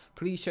 5,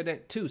 please share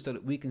that too, so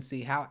that we can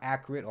see how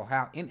accurate or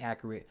how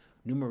inaccurate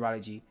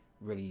numerology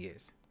really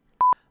is.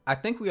 I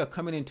think we are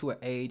coming into an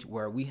age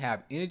where we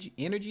have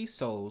energy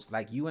souls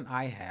like you and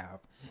I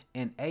have,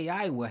 and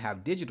AI will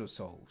have digital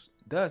souls.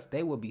 Thus,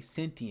 they will be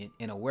sentient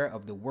and aware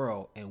of the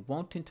world and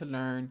wanting to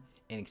learn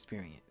and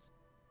experience.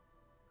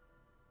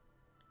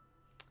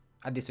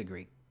 I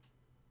disagree.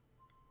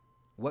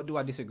 What do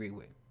I disagree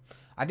with?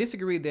 I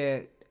disagree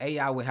that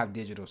AI will have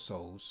digital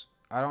souls.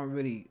 I don't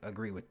really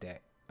agree with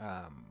that.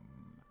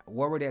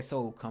 Where would that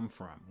soul come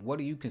from? What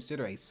do you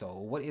consider a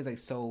soul? What is a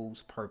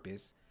soul's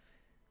purpose?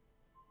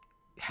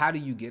 How do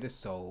you get a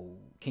soul?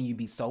 Can you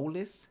be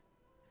soulless?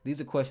 These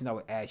are questions I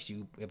would ask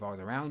you if I was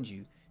around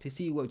you, to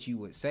see what you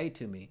would say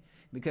to me.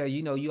 Because,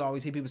 you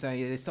always hear people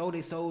saying, they sold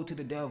their soul to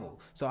the devil.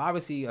 So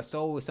obviously a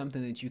soul is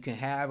something that you can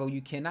have or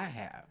you cannot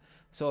have.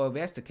 So if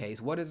that's the case,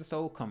 where does a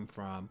soul come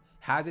from?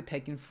 How is it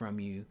taken from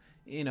you?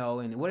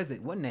 And what is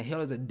it? What in the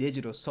hell is a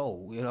digital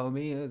soul? You know what I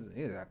mean? Is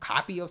it a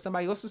copy of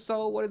somebody else's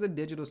soul? What is a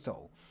digital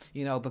soul?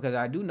 Because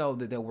I do know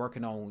that they're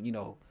working on,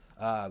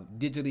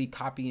 digitally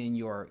copying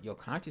your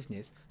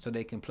consciousness so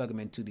they can plug them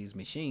into these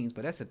machines.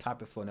 But that's a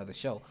topic for another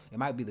show. It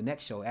might be the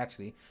next show,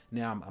 actually.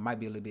 Now, I might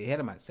be a little bit ahead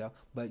of myself,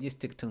 but just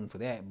stick tuned for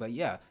that. But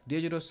yeah,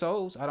 digital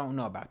souls, I don't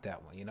know about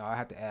that one. I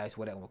have to ask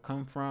where that will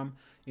come from,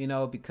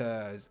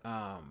 because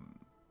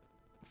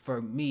for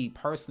me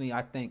personally,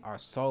 I think our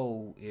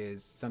soul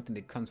is something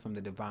that comes from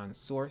the divine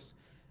source.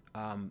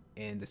 And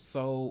the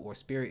soul or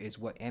spirit is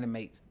what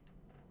animates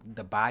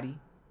the body.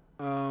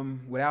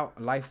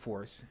 Without life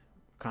force,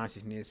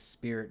 consciousness,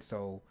 spirit,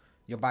 so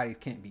your body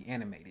can't be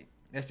animated.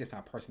 That's just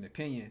my personal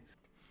opinion.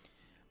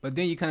 But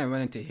then you kind of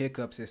run into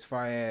hiccups as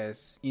far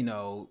as,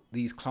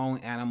 these clone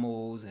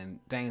animals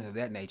and things of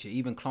that nature,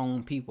 even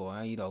clone people.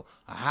 I don't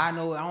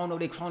know if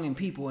they're cloning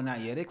people or not.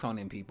 Yeah, they're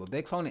cloning people. If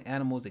they're cloning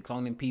animals, they're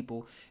cloning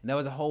people. And that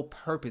was a whole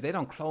purpose. They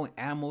don't clone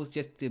animals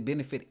just to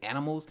benefit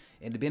animals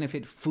and to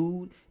benefit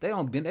food. They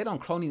don't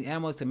clone these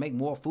animals to make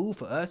more food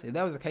for us. If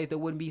that was the case, there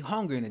wouldn't be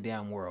hunger in the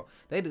damn world.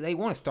 They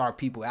want to starve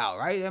people out,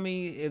 right? I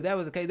mean, if that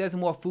was the case, there's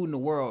more food in the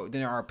world than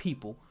there are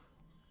people.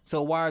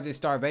 So why is there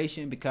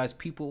starvation? Because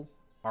people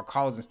are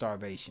causing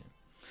starvation.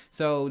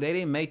 So they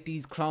didn't make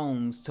these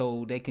clones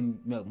so they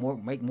can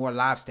make more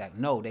livestock.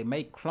 No, they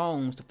make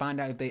clones to find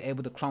out if they're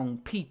able to clone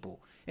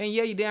people. And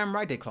yeah, you're damn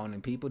right they're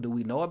cloning people. Do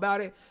we know about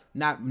it?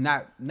 Not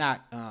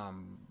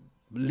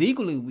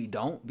legally we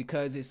don't,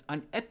 because it's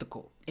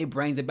unethical. It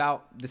brings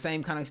about the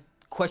same kind of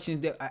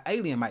questions that an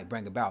alien might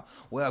bring about.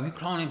 Well, if you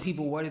cloning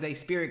people, where did their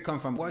spirit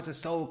come from? Where's the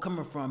soul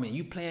coming from? And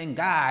you playing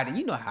God, and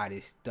you know how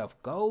this stuff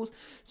goes.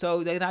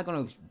 So they're not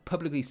going to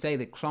publicly say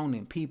they're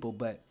cloning people,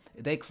 but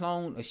If they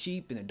clone a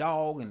sheep and a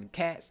dog and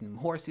cats and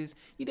horses,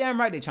 you damn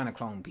right they're trying to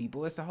clone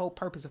people. It's the whole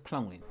purpose of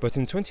cloning. But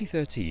in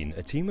 2013,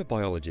 a team of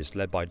biologists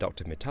led by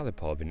Dr.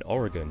 Mitalipov in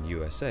Oregon,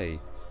 USA,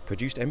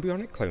 produced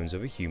embryonic clones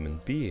of a human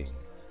being.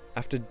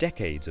 After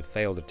decades of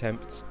failed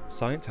attempts,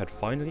 science had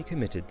finally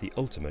committed the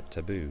ultimate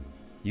taboo.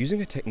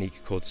 Using a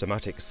technique called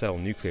somatic cell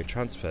nuclear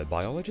transfer,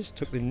 biologists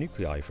took the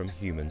nuclei from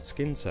human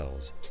skin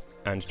cells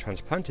and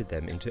transplanted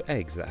them into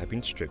eggs that had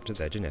been stripped of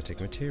their genetic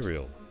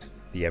material.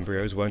 The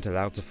embryos weren't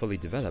allowed to fully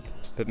develop,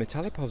 but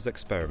Mitalipov's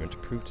experiment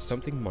proved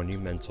something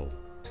monumental.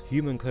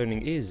 Human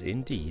cloning is,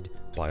 indeed,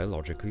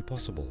 biologically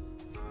possible.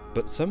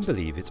 But some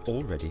believe it's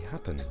already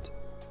happened.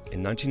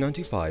 In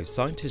 1995,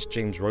 scientists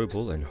James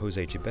Roble and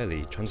Jose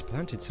Cibelli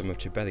transplanted some of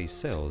Cibelli's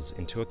cells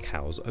into a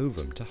cow's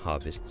ovum to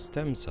harvest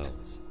stem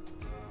cells.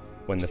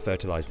 When the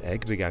fertilized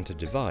egg began to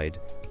divide,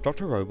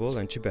 Dr. Roble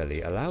and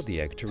Cibelli allowed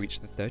the egg to reach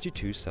the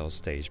 32-cell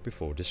stage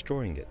before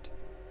destroying it,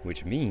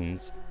 which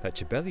means that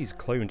Cibelli's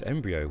cloned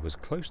embryo was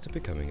close to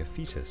becoming a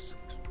fetus.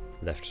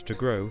 Left to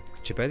grow,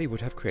 Cibelli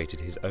would have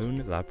created his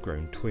own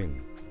lab-grown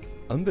twin.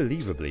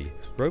 Unbelievably,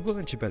 Roble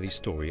and Cibelli's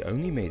story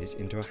only made it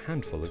into a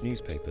handful of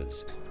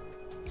newspapers.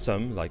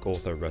 Some, like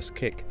author Russ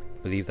Kick,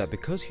 believe that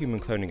because human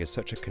cloning is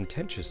such a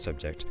contentious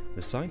subject,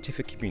 the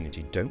scientific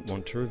community don't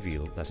want to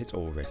reveal that it's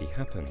already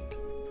happened.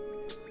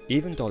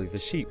 Even Dolly the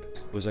sheep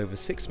was over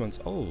 6 months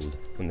old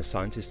when the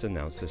scientists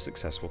announced the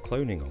successful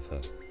cloning of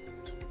her.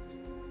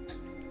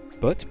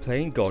 But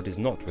playing God is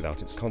not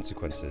without its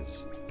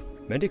consequences.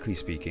 Medically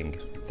speaking,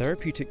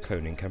 therapeutic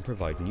cloning can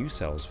provide new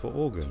cells for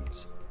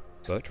organs,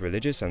 but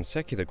religious and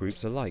secular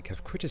groups alike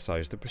have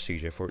criticized the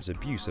procedure for its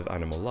abuse of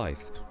animal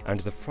life and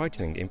the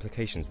frightening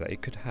implications that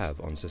it could have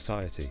on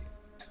society.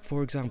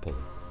 For example,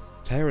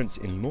 parents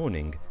in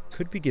mourning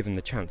could be given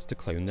the chance to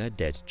clone their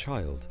dead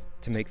child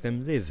to make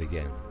them live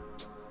again.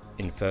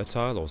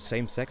 Infertile or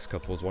same-sex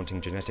couples wanting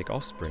genetic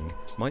offspring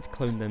might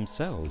clone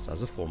themselves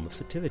as a form of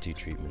fertility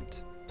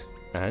treatment.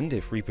 And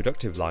if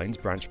reproductive lines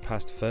branch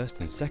past first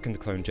and second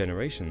clone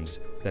generations,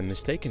 then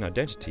mistaken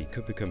identity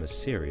could become a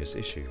serious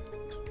issue.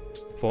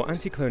 For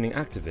anti-cloning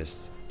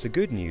activists, the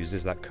good news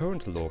is that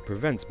current law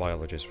prevents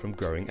biologists from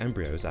growing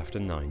embryos after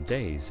 9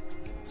 days,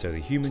 so the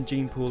human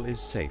gene pool is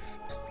safe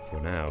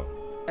for now.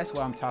 That's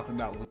what I'm talking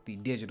about with the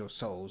digital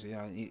souls,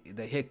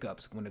 the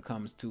hiccups when it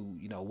comes to,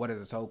 where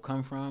does a soul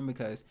come from?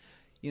 Because,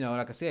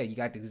 like I said, you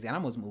got these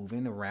animals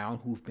moving around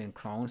who've been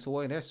cloned, so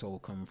where their soul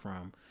come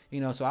from?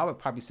 So I would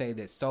probably say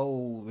that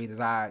soul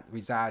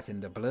resides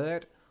in the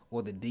blood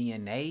or the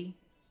DNA,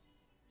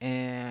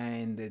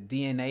 and the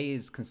DNA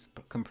is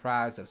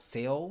comprised of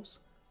cells,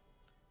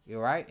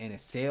 right? And a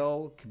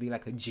cell could be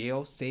like a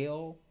jail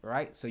cell,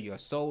 right? So your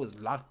soul is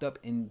locked up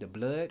in the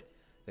blood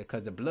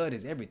because the blood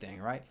is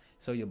everything, right?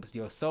 So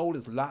your soul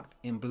is locked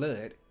in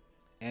blood,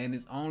 and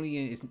it's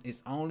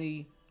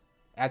only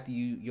after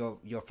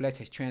your flesh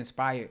has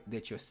transpired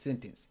that your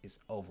sentence is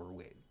over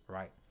with,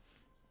 right?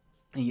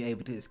 And you're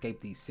able to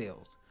escape these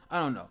cells. I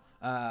don't know.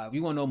 If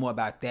you want to know more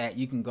about that,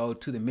 you can go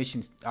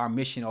to our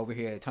mission over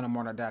here at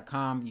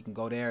tunnelmartyr.com. You can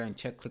go there and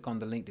click on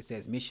the link that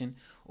says mission,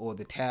 or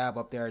the tab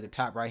up there at the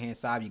top right hand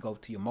side. You go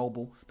to your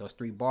mobile, those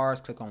 3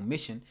 bars, click on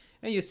mission,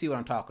 and you'll see what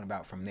I'm talking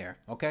about from there.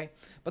 Okay,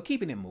 but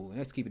keeping it moving.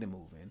 Let's keep it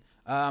moving.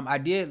 I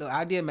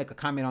did make a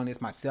comment on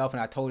this myself,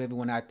 and I told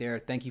everyone out there,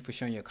 thank you for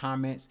sharing your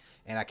comments,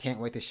 and I can't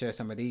wait to share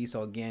some of these.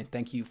 So again,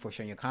 thank you for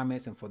sharing your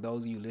comments, and for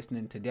those of you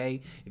listening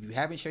today, if you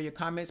haven't shared your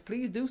comments,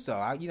 please do so.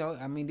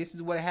 This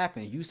is what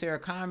happens. You share a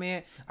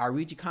comment, I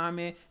read your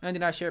comment, and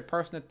then I share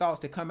personal thoughts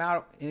that come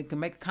out, and it can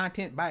make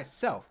content by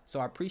itself. So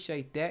I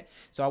appreciate that.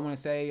 So I want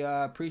to say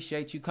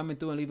appreciate you coming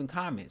through and leaving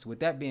comments. With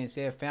that being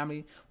said,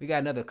 family, we got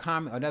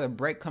another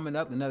break coming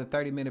up, another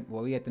 30-minute.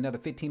 Well, we had another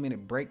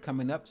 15-minute break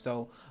coming up.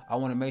 So I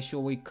want to make sure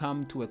we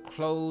come to a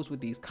close with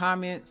these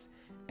comments.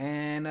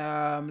 And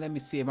let me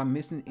see if I'm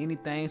missing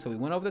anything. So we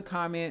went over the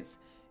comments,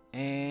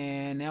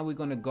 and now we're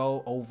going to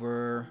go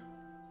over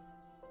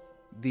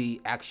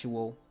the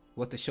actual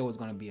what the show is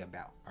going to be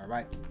about. All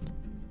right.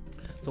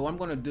 So what I'm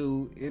going to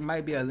do, it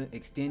might be an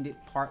extended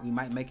part. We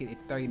might make it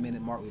a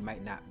 30-minute mark. We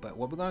might not. But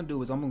what we're going to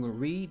do is I'm going to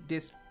read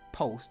this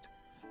post,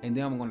 and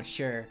then I'm going to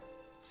share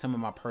some of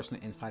my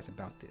personal insights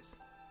about this.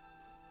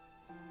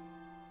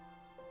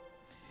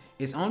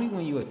 It's only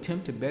when you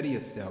attempt to better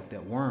yourself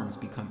that worms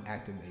become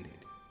activated.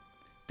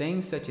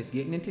 Things such as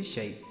getting into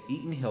shape,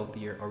 eating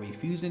healthier, or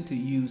refusing to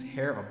use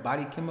hair or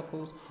body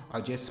chemicals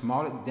are just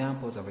small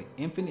examples of an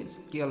infinite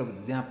scale of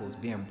examples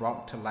being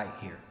brought to light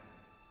here.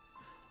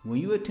 When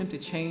you attempt to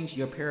change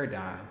your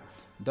paradigm,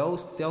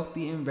 those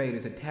stealthy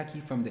invaders attack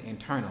you from the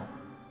internal.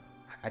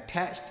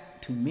 Attached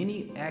to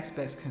many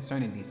aspects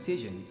concerning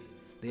decisions,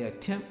 they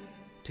attempt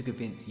to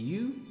convince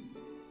you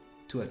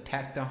to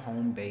attack the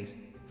home base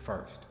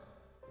first.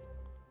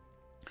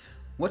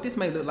 What this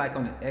may look like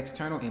on the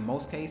external in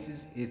most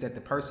cases is that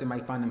the person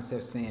might find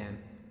themselves saying,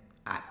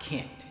 I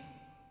can't.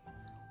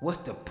 What's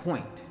the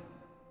point?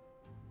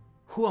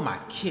 Who am I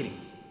kidding?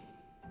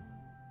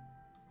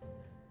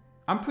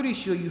 I'm pretty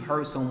sure you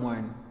heard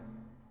someone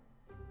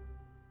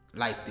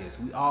like this.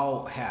 We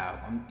all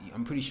have.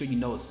 I'm pretty sure you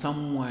know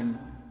someone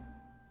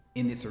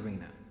in this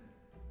arena.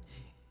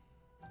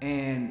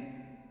 And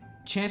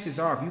chances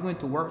are, if you went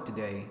to work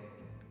today,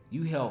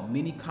 you held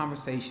many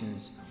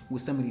conversations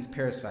with some of these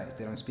parasites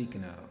that I'm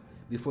speaking of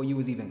before you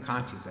was even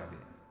conscious of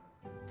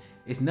it.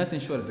 It's nothing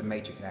short of the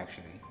Matrix,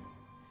 actually.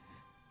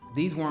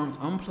 These worms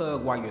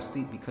unplug while you're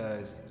asleep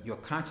because your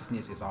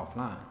consciousness is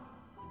offline.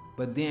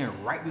 But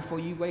then right before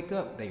you wake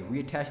up, they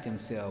reattach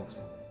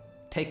themselves,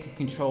 taking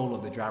control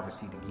of the driver's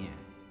seat again.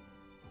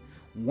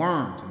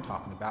 Worms, I'm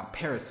talking about,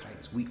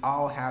 parasites. We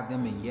all have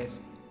them, and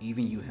yes,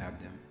 even you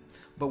have them.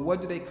 But where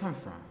do they come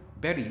from?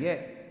 Better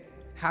yet,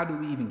 how do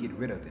we even get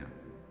rid of them?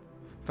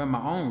 From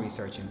my own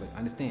researching, but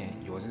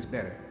understand, yours is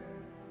better.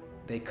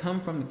 They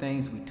come from the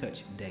things we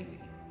touch daily,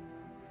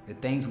 the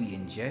things we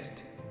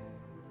ingest,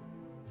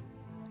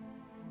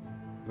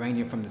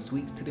 ranging from the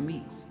sweets to the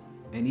meats,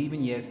 and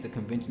even, yes, the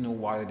conventional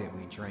water that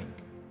we drink.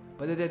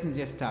 But it doesn't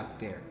just stop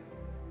there.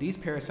 These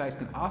parasites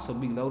can also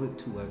be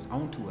loaded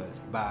onto us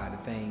by the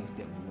things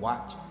that we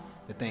watch,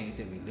 the things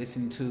that we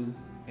listen to,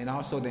 and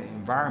also the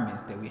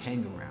environments that we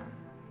hang around.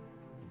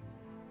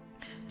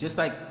 Just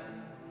like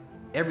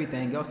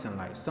everything else in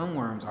life, some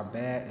worms are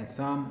bad and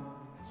some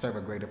serve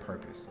a greater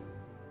purpose.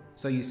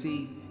 So you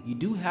see, you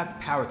do have the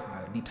power to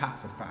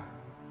detoxify,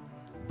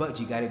 but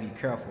you gotta be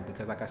careful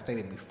because, like I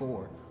stated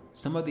before,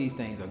 some of these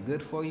things are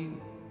good for you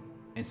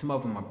and some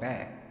of them are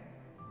bad.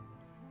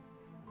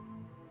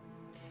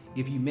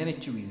 If you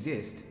manage to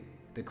resist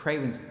the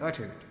cravings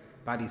uttered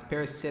by these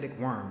parasitic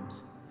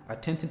worms,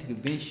 attempting to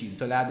convince you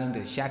to allow them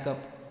to shack up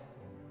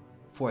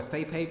for a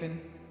safe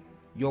haven,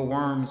 your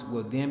worms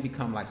will then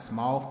become like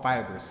small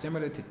fibers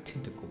similar to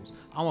tentacles,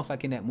 almost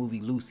like in that movie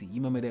Lucy. You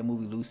remember that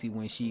movie Lucy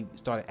when she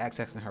started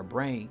accessing her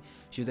brain,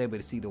 she was able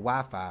to see the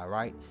Wi-Fi,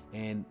 right?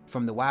 And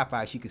from the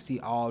Wi-Fi, she could see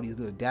all these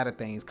little data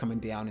things coming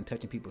down and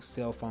touching people's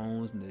cell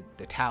phones and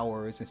the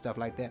towers and stuff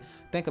like that.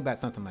 Think about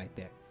something like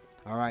that,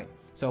 all right?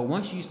 So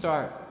once you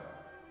start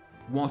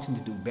wanting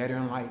to do better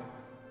in life,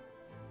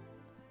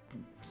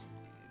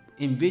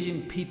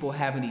 envision people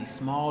having these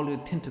small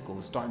little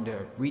tentacles starting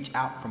to reach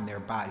out from their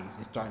bodies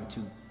and starting to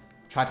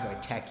try to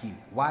attack you.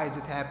 Why is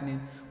this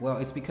happening? Well,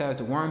 it's because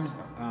the worms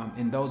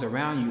and those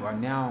around you are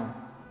now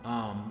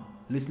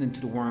listening to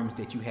the worms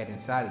that you had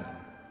inside of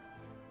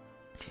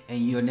you. And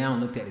you're now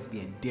looked at as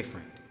being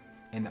different.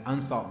 And the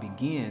onslaught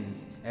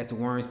begins as the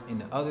worms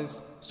and the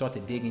others start to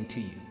dig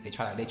into you.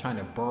 They're trying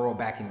to burrow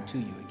back into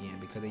you again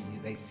because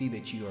they see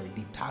that you are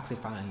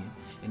detoxifying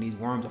and these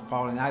worms are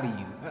falling out of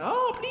you. Like,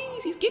 oh,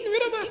 please, he's getting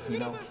rid of us, you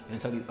know. And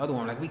so these other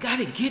worms are like, we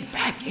gotta get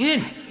back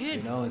in,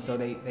 you know. And so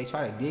they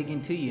try to dig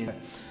into you.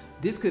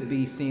 This could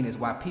be seen as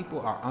why people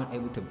are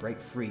unable to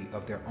break free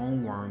of their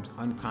own worms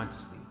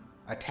unconsciously,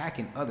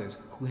 attacking others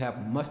who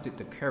have mustered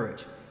the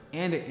courage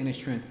and the inner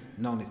strength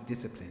known as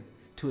discipline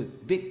to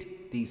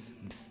evict these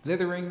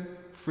slithering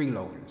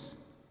freeloaders.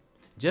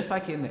 Just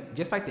like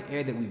the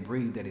air that we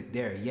breathe that is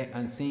there yet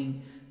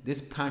unseen, this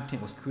content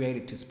was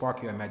created to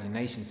spark your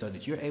imagination so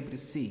that you're able to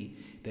see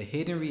the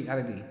hidden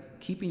reality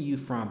keeping you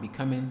from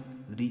becoming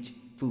leech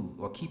food,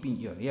 or it's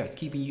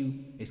keeping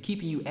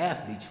you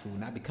as leech food,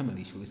 not becoming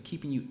leech food. It's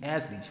keeping you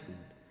as leech food.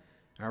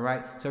 All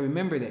right. So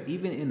remember that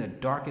even in the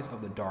darkest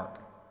of the dark,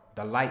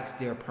 the light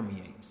still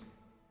permeates.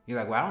 You're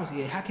like, well, I don't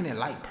see it. How can that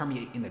light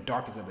permeate in the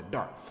darkest of the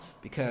dark?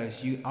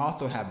 Because you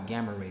also have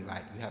gamma ray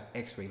light, you have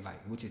X-ray light,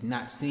 which is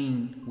not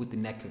seen with the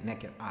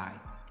naked eye.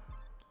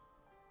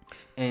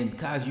 And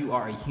because you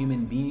are a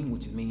human being,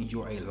 which means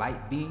you're a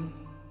light being,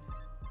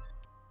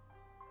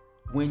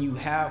 when you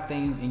have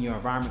things in your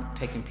environment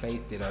taking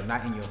place that are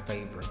not in your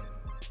favor,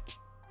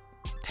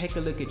 take a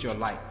look at your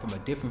light from a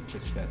different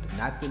perspective.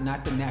 Not the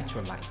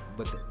natural light,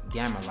 but the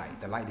gamma light,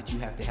 the light that you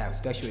have to have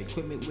special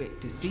equipment with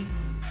to see,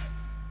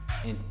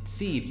 and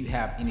see if you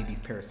have any of these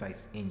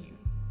parasites in you.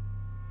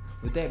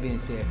 With that being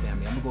said,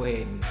 family, I'm gonna go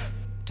ahead and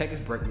take this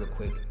break real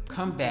quick,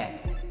 come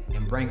back,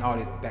 and bring all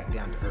this back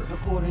down to earth.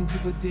 According to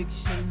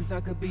predictions,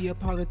 I could be a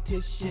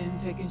politician,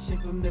 taking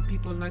shit from the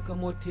people like a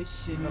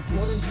mortician.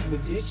 According to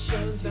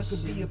predictions, I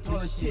could be a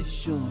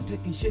politician,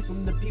 taking shit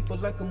from the people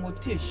like a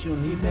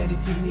mortician.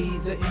 Humanity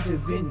needs an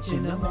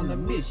intervention, I'm on a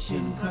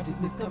mission.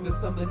 Consciousness coming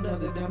from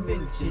another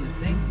dimension.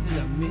 Things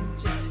that I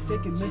mention,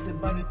 taking mental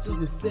body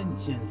to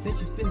ascension.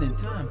 Since you're spending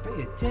time,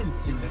 pay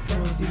attention. The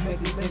currency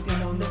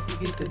making on us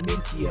to get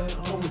dementia.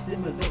 Always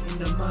stimulating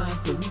the mind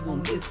so we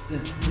won't listen.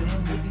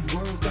 Playing with these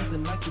words,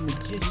 something like a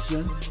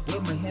magician.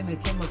 Wear my hand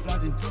and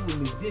camouflage into a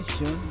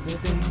musician. The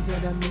things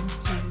that I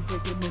mentioned,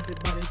 taking mental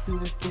body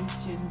through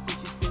ascension. Since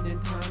you're spending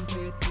time,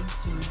 pay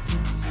attention.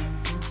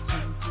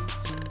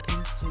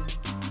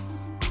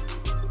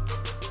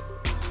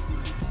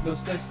 No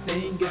such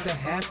thing as a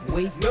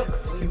halfway look.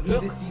 You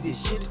either see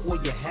this shit or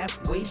you're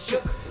halfway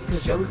shook.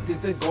 Cause earth is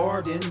the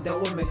garden that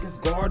will make us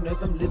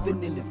gardeners. I'm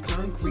living in this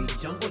concrete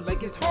jungle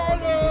like it's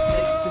Harlem. The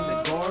snakes in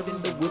the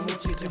garden, the women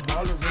changing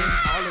hollering.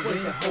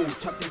 The hoe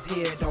chopped his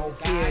head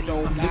off. I'm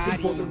looking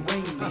for the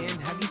rain man.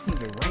 Have you seen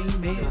the rain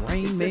man?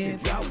 Rain man.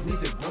 Drought,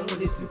 weeds are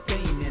growing, it's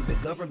insane, man. The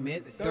government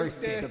government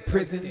thirsty. the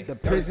prisons, the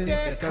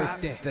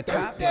cops, the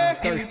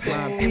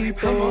thirsty.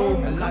 Come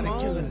on, a lot of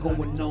killing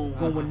going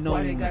on.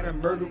 Why they gotta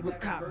murder a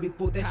cop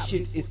before that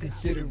shit is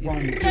considered wrong?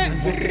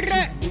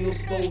 Real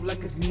slow,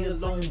 like it's me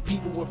alone.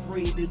 People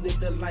afraid to live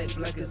their life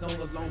like it's on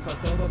alone.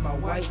 Cause all of my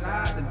white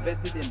lies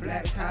invested in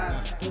black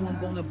ties. Who I'm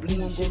gonna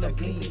bleed? I can't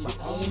believe my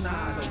own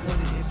eyes. I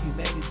wonder if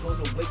humanity's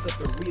gonna wake up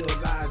to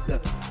realize the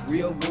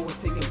real war is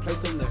taking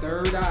place on the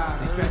third eye.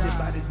 Distracted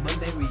by this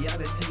mundane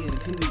reality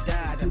until we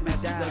die. The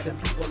masses of the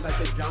people like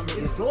the drama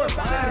is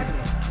glorified.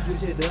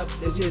 Switch it up,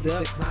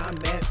 the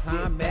climax,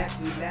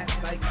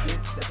 relax like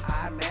this, the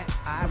IMAX.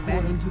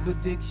 According to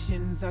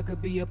predictions, I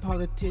could be a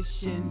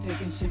politician,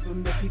 taking shit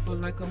from the people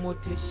like a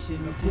mortician.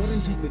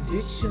 According to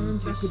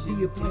predictions, I could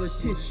be a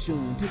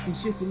politician, taking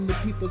shit from the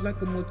people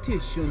like a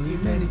mortician.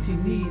 Humanity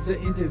needs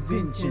an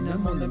intervention.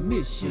 I'm on a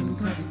mission.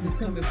 Consciousness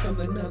coming from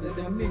another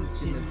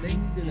dimension. The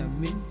things that I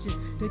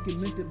mentioned,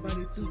 taking mental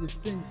body through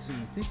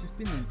ascension.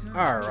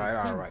 All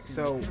right.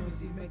 So,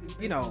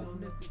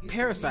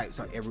 parasites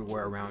are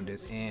everywhere around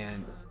us,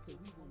 and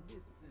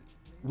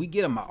we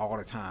get them all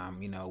the time.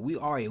 We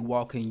are a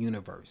walking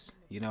universe.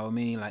 You know what I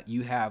mean? Like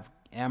you have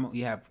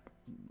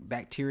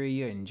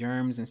bacteria and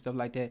germs and stuff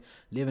like that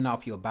living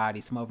off your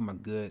body. Some of them are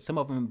good, some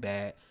of them are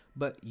bad.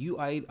 But you're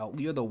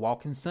the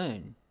walking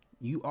sun.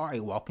 You are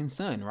a walking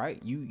sun,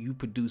 right? You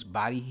produce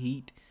body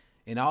heat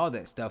and all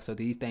that stuff, so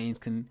these things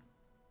can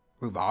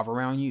revolve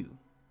around you.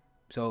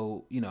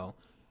 So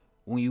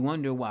when you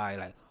wonder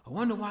why, I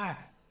wonder why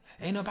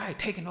ain't nobody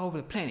taking over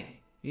the planet.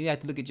 You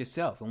have to look at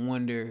yourself and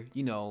wonder,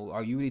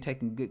 are you really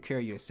taking good care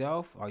of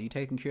yourself? Are you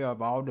taking care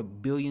of all the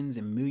billions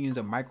and millions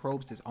of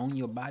microbes that's on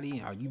your body?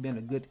 And are you being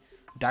a good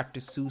Dr.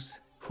 Seuss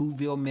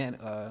Whoville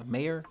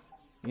mayor?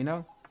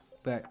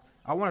 But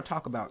I want to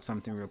talk about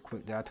something real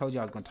quick that I told you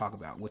I was going to talk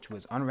about, which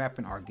was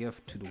unwrapping our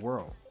gift to the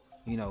world.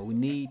 We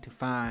need to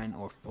find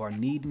or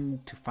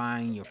needing to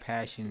find your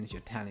passions,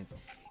 your talents,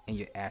 and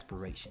your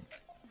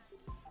aspirations.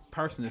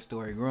 Personal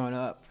story, growing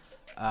up,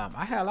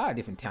 I had a lot of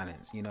different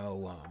talents.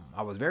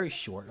 I was very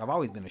short. I've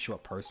always been a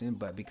short person,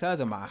 but because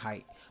of my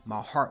height,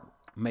 my heart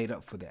made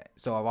up for that.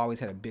 So I've always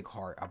had a big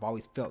heart. I've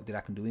always felt that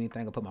I can do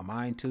anything I put my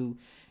mind to.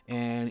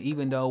 And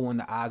even though when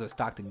the odds were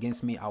stacked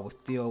against me, I would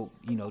still,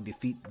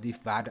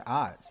 defy the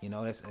odds.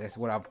 That's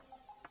what I've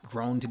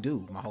grown to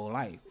do my whole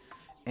life.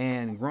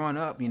 And growing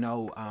up,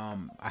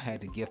 I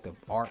had the gift of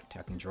art.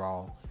 I can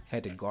draw.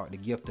 Had the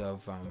gift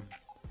of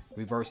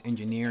reverse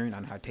engineering. I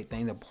know how to take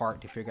things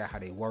apart to figure out how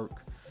they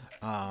work.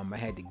 I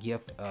had the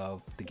gift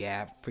of the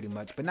gab pretty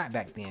much, but not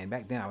back then.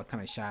 Back then I was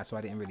kind of shy, so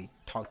I didn't really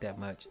talk that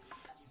much.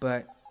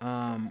 But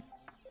I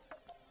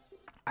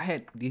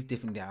had these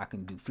different, I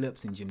can do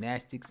flips and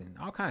gymnastics and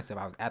all kinds of stuff.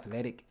 I was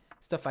athletic,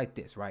 stuff like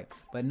this, right?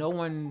 But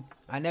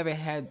I never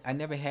had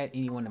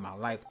anyone in my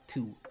life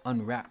to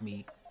help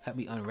me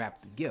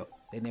unwrap the gift.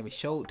 They never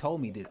told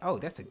me that, oh,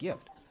 that's a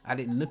gift. I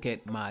didn't look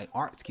at my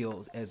art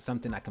skills as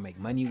something I can make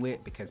money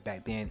with, because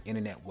back then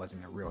internet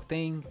wasn't a real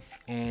thing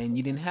and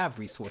you didn't have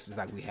resources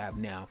like we have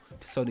now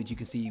so that you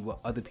can see what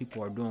other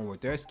people are doing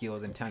with their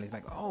skills and talents.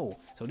 Like, oh,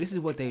 so this is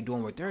what they're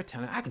doing with their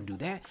talent. I can do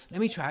that. Let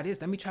me try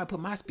this. Let me try to put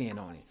my spin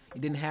on it.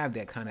 You didn't have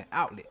that kind of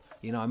outlet.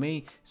 You know what I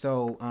mean?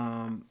 So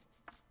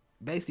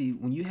basically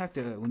when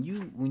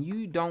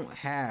you don't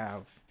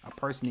have a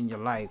person in your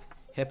life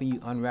helping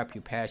you unwrap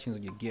your passions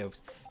or your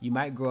gifts, you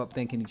might grow up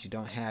thinking that you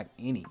don't have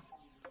any.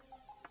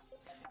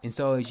 And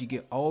so as you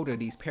get older,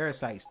 these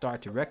parasites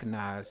start to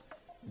recognize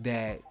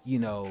that,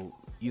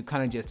 you're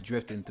kind of just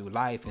drifting through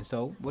life. And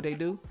so what they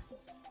do,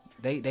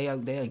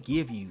 they'll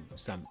give you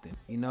something.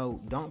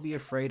 Don't be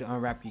afraid to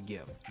unwrap your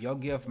gift. Your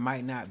gift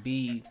might not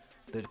be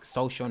the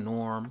social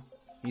norm,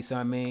 you see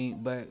what I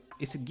mean? But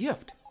it's a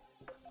gift.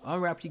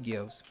 Unwrap your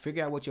gifts,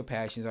 figure out what your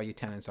passions or your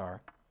talents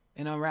are,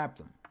 and unwrap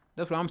them.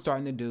 That's what I'm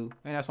starting to do,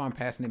 and that's why I'm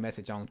passing the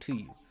message on to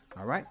you.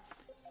 All right?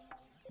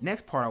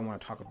 Next part I want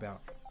to talk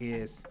about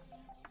is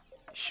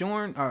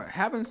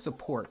having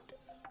support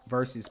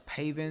versus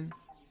paving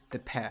the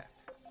path.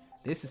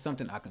 This is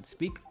something I can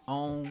speak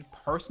on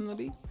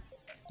personally.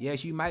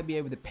 Yes, you might be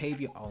able to pave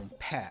your own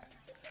path,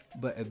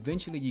 but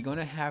eventually you're going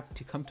to have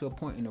to come to a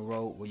point in the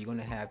road where you're going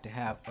to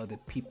have other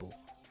people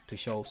to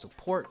show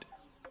support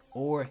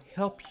or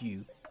help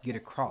you get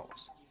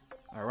across.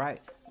 All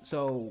right.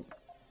 So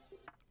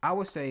I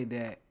would say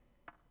that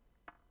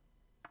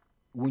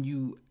when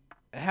you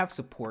have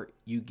support,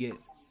 you get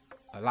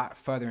a lot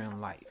further in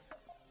life.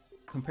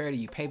 Compared to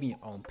you paving your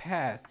own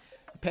path,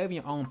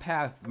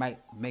 might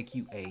make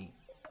you a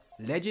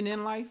legend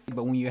in life,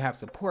 but when you have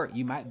support,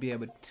 you might be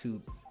able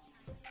to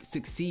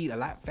succeed a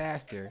lot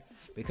faster,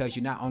 because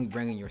you're not only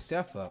bringing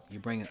yourself up,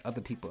 you're bringing other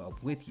people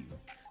up with you.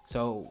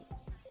 So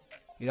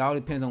it all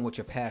depends on what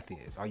your path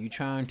is. Are you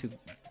trying to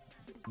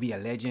be a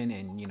legend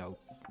and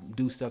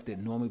do stuff that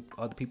normally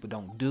other people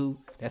don't do?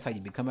 That's how you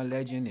become a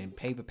legend and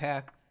pave a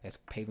path. That's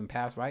paving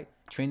paths, right?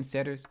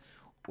 Trendsetters.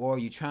 Or are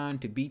you trying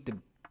to beat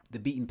the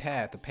beaten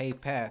path, the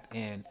paved path,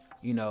 and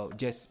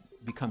just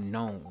become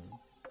known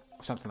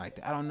or something like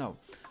that? I don't know,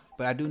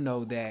 but I do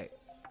know that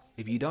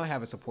if you don't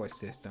have a support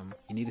system,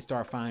 you need to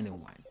start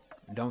finding one.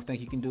 Don't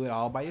think you can do it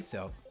all by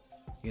yourself.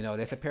 You know,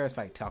 that's a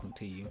parasite talking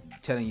to you,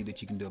 telling you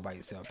that you can do it by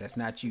yourself. That's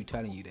not you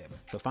telling you that.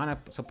 So find a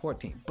support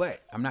team.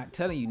 But I'm not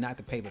telling you not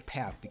to pave a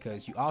path,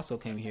 because you also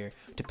came here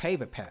to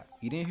pave a path.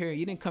 You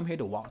didn't come here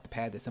to walk the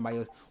path that somebody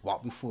else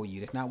walked before you.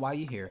 That's not why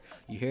you're here.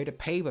 You're here to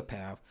pave a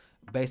path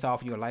based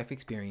off your life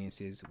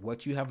experiences,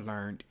 what you have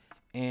learned,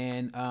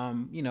 and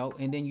you know,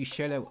 and then you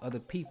share that with other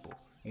people.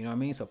 You know what I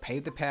mean? So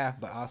pave the path,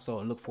 but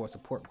also look for a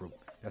support group.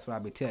 That's what I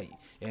would tell you.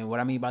 And what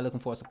I mean by looking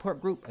for a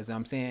support group is,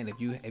 I'm saying, if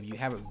you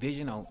have a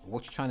vision on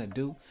what you're trying to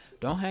do,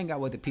 don't hang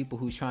out with the people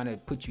who's trying to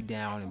put you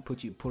down and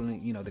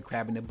pulling, you know, the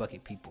crab in the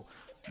bucket people.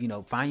 You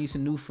know, find you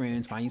some new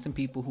friends, find you some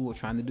people who are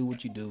trying to do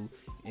what you do,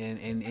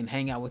 and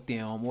hang out with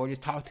them, or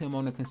just talk to them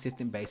on a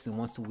consistent basis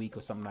once a week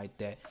or something like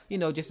that. You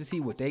know, just to see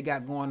what they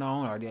got going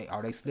on.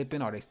 Are they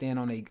slipping? Are they staying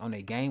on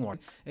their game?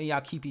 And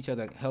y'all keep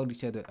held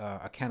each other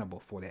accountable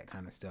for that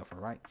kind of stuff. All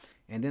right.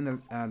 And then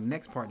the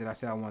next part that I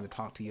said I wanted to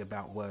talk to you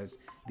about was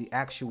the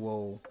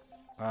actual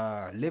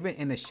living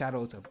in the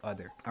shadows of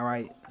other. All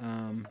right.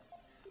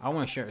 I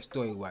want to share a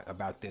story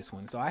about this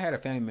one. So I had a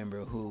family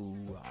member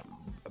who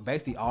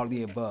basically all of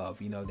the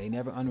above. You know, they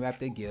never unwrapped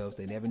their gifts.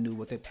 They never knew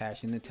what their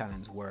passion and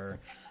talents were.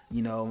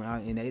 You know,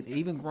 and they,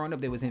 even growing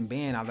up, they was in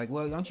band. I was like,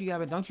 well, don't you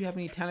have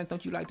any talent?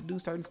 Don't you like to do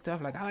certain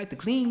stuff? Like, I like to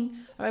clean.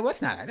 I'm like, what's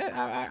not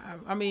that?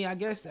 I mean, I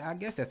guess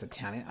that's a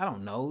talent. I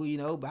don't know, you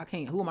know, but I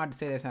can't. Who am I to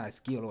say that's not a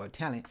skill or a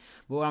talent?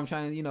 But what I'm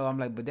trying, you know, I'm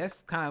like, but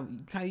that's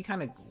you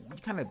kind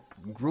of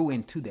grew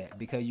into that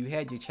because you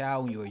had your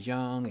child when you were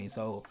young, and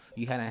so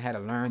you had to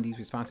learn these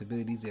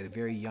responsibilities at a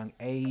very young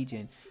age,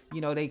 and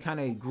you know, they kind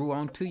of grew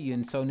onto you,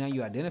 and so now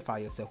you identify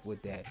yourself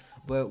with that.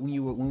 But when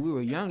we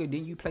were younger,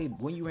 didn't you play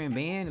when you were in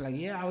band? Like,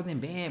 yeah, I was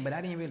in band, but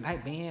I didn't really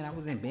like band. I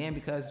was in band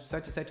because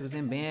such and such was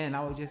in band, and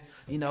I was just,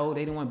 you know,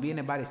 they didn't want to be in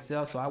there by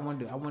themselves, so I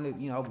wanted,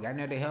 you know, got in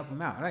there to help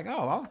them out. Like,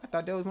 oh, I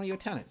thought that was one of your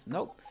talents.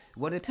 Nope,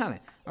 what a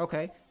talent.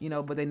 Okay, you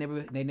know, but they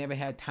never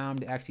had time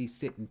to actually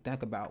sit and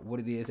think about what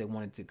it is they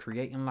wanted to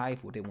create in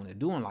life, what they want to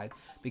do in life,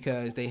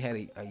 because they had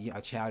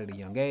a child at a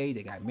young age,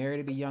 they got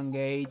married at a young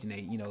age, and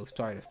they, you know,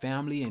 started a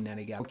family, and then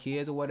they got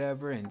kids or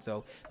whatever, and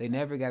so they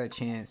never got a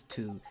chance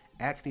to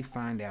actually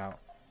find out,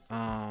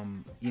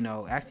 you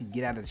know, actually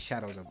get out of the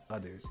shadows of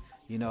others,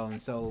 you know, and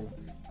so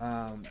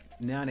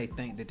now they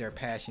think that their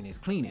passion is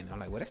cleaning. I'm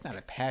like, well, that's not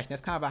a passion.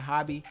 That's kind of a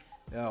hobby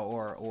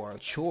or a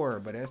chore,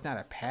 but that's not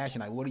a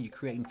passion. Like, what are you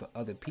creating for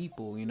other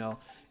people, you know?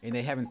 And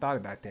they haven't thought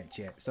about that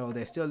yet. So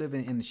they're still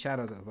living in the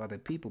shadows of other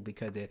people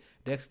because the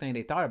next thing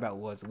they thought about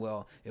was,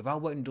 well, if I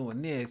wasn't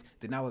doing this,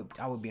 then I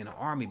would be in the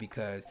army,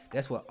 because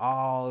that's what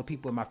all the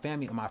people in my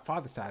family, on my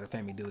father's side of the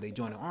family, do. They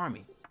join the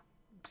army.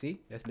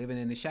 See, that's living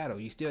in the shadow.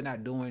 You still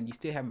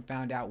haven't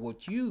found out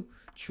what you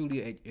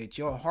truly at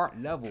your heart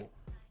level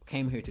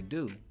came here to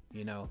do,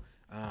 you know.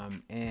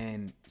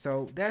 And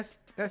so that's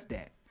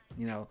that,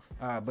 you know.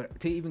 But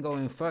to even go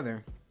in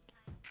further,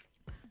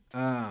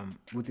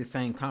 with the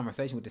same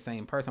conversation with the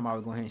same person, I'm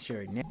always going ahead and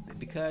share it now.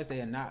 Because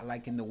they are not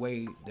liking the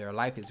way their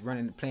life is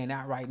playing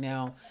out right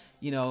now,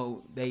 you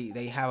know,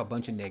 they have a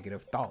bunch of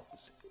negative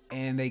thoughts.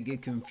 And they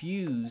get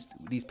confused.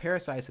 These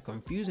parasites are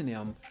confusing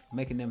them,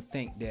 making them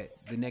think that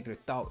the negative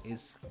thought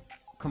is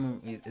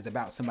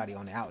about somebody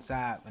on the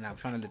outside. And I'm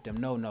trying to let them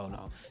know,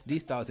 no.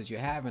 These thoughts that you're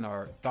having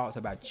are thoughts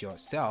about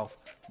yourself.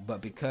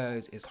 But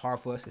because it's hard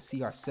for us to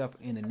see ourselves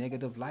in the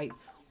negative light,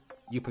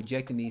 you're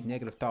projecting these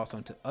negative thoughts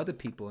onto other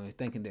people and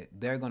thinking that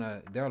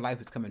their life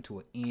is coming to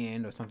an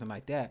end or something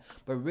like that.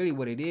 But really,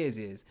 what it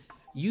is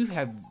you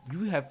have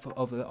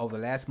over the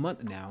last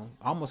month now,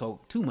 almost over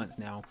 2 months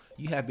now,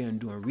 you have been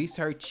doing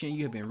researching.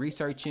 You have been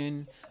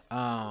researching,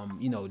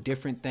 you know,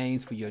 different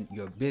things for your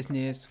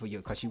business,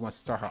 because she wants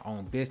to start her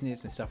own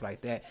business and stuff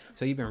like that.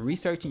 So you've been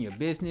researching your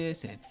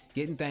business and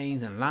getting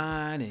things in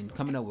line and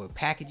coming up with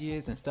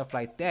packages and stuff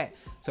like that.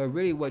 So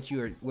really, what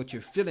you're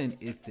feeling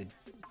is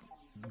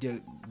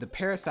the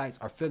parasites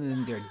are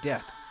feeling their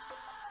death.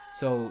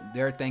 So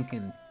they're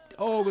thinking,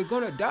 oh, we're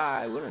gonna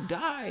die,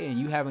 and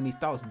you having these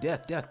thoughts,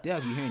 death.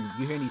 You're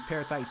hearing these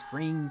parasites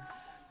scream,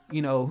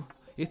 you know,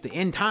 it's the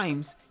end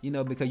times, you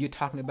know, because you're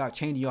talking about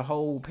changing your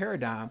whole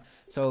paradigm.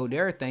 So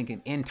they're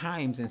thinking end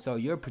times, and so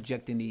you're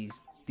projecting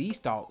these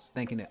thoughts,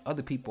 thinking that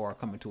other people are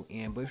coming to an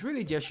end, but it's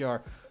really just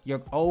your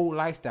old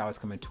lifestyle is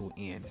coming to an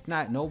end. It's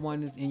not, no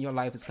one in your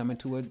life is coming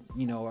to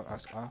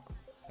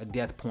a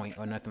death point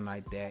or nothing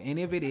like that. And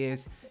if it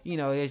is, you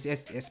know,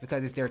 it's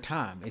because it's their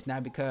time. It's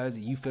not because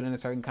you feeling a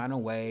certain kind of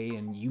way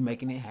and you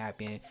making it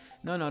happen.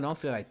 No, don't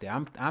feel like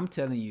that. I'm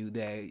telling you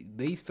that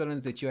these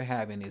feelings that you're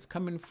having is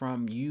coming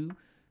from you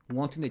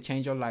wanting to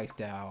change your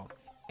lifestyle,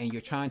 and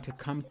you're trying to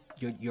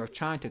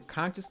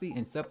consciously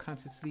and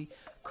subconsciously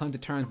come to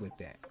terms with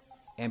that.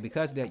 And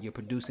because of that, you're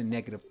producing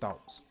negative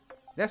thoughts.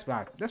 That's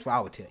what I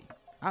would tell you.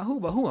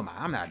 Who am I?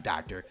 I'm not a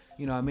doctor.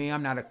 You know what I mean?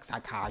 I'm not a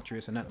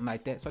psychiatrist or nothing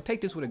like that. So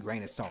take this with a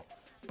grain of salt.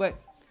 But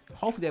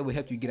hopefully that will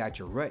help you get out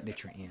your rut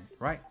that you're in,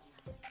 right?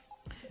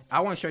 I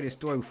want to share this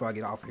story before I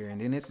get off here. And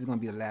then this is going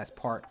to be the last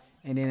part.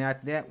 And then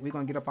after that, we're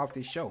going to get up off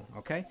this show,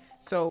 okay?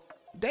 So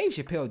Dave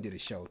Chappelle did a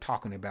show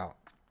talking about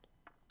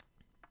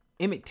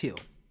Emmett Till.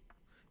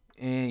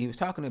 and he was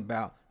talking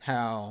about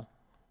how,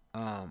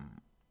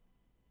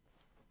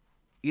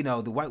 you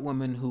know, the white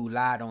woman who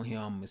lied on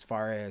him as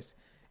far as,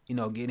 you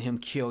know, getting him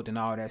killed and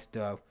all that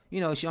stuff.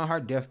 You know, she on her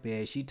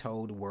deathbed, she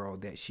told the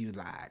world that she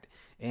lied.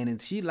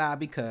 And she lied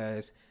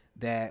because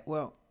that,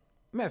 well,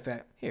 matter of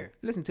fact, here,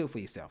 listen to it for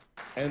yourself.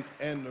 And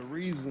the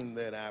reason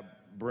that I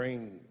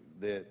bring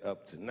that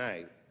up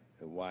tonight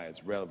and why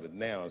it's relevant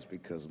now is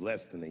because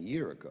less than a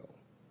year ago,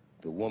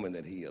 the woman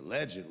that he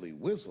allegedly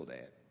whistled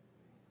at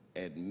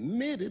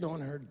admitted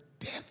on her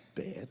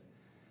deathbed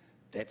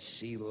that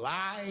she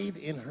lied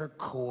in her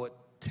court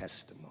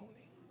testimony.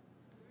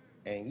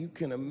 And you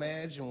can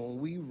imagine when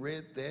we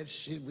read that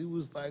shit, we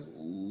was like,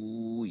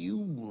 ooh, you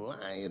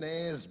lying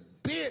ass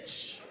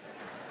bitch.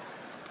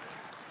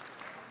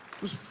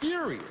 Was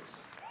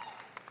furious.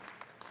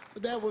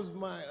 But that was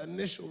my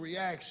initial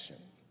reaction.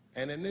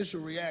 And initial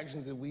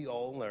reactions that we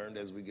all learned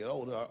as we get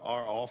older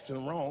are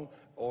often wrong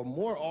or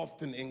more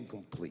often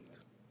incomplete.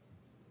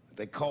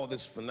 They call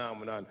this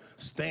phenomenon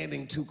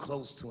standing too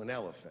close to an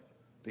elephant.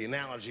 The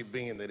analogy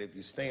being that if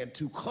you stand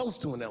too close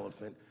to an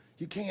elephant,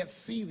 you can't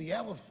see the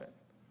elephant.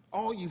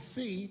 All you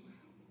see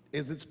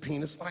is its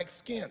penis-like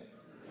skin.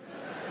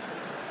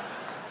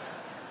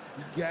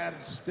 You gotta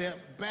step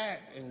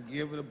back and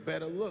give it a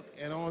better look.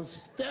 And on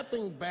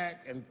stepping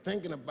back and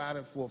thinking about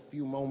it for a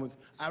few moments,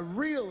 I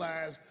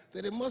realized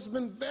that it must have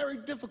been very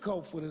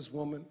difficult for this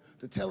woman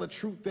to tell a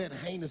truth that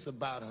heinous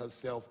about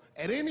herself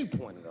at any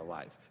point in her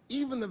life,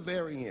 even the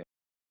very end.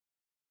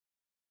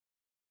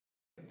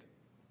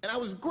 And I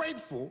was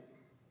grateful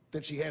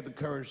that she had the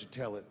courage to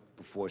tell it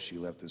before she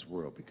left this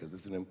world, because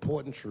it's an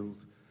important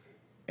truth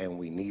and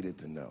we needed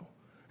to know.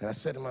 And I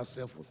said to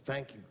myself, well,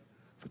 thank you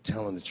for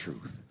telling the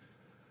truth,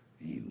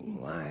 you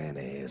lying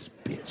ass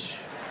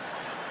bitch.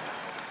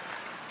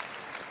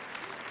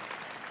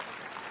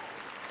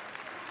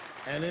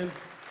 And then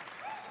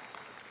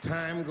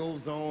time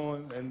goes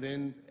on, and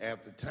then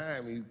after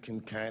time, you can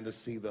kind of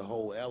see the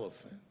whole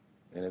elephant.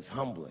 And it's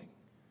humbling,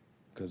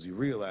 because you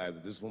realize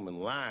that this woman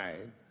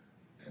lied,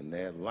 and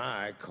that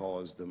lie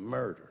caused the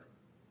murder.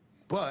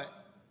 But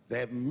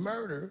that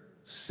murder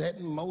set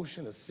in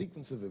motion a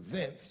sequence of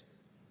events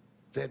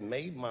that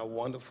made my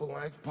wonderful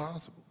life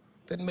possible,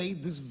 that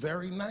made this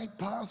very night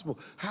possible.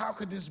 How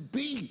could this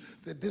be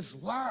that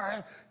this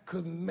lie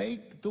could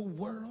make the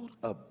world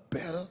a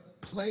better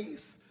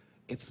place?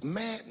 It's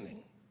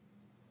maddening.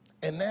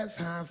 And that's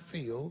how I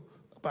feel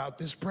about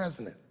this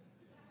president.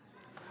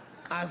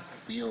 I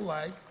feel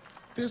like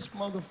this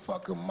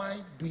motherfucker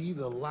might be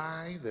the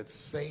lie that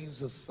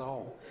saves us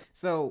all.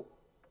 So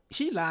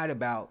she lied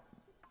about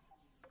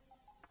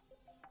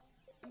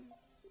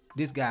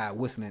this guy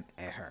whistling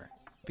at her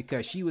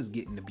because she was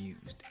getting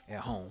abused at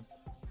home,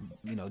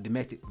 you know,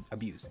 domestic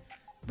abuse.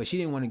 But she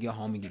didn't want to get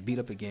home and get beat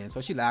up again, so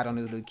she lied on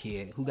this little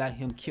kid who got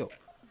him killed.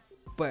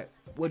 But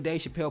what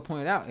Dave Chappelle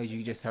pointed out, as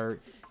you just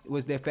heard,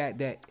 was the fact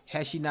that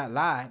had she not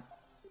lied,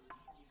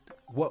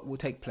 what would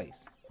take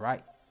place,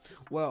 right?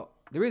 Well,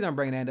 the reason I'm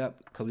bringing that up,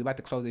 because we're about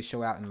to close this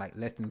show out in like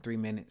less than 3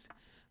 minutes,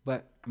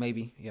 but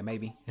maybe.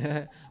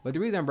 But the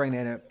reason I'm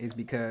bringing that up is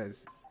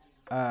because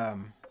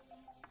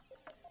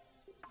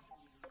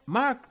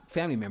my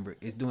family member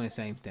is doing the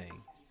same thing.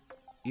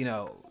 You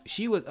know,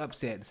 she was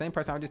upset. The same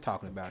person I was just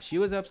talking about. She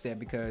was upset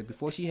because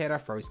before she had her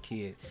first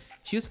kid,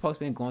 she was supposed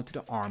to be going to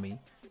the Army.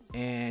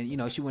 And, you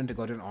know, she wanted to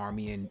go to the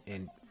Army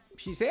and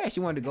she said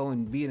she wanted to go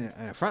and be in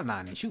a front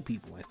line and shoot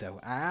people and stuff.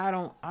 I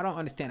don't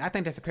understand. I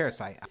think that's a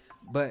parasite.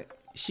 But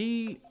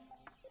she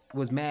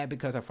was mad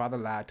because her father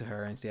lied to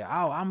her and said,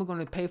 oh, I'm going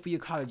to pay for your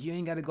college. You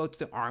ain't got to go to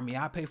the Army.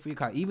 I'll pay for your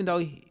college. Even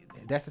though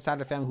that's the side of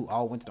the family who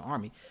all went to the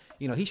Army.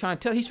 You know, he's trying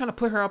to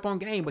put her up on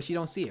game, but she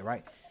don't see it,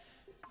 right?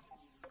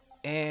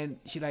 And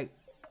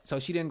so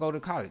she didn't go to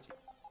college.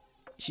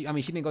 She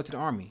didn't go to the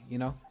Army, you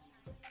know?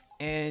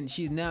 And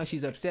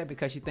she's upset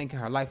because she's thinking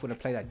her life would have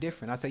played out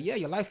different. I said, yeah,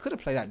 your life could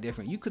have played out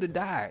different. You could have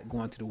died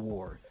going to the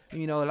war.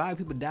 You know, a lot of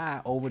people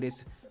die over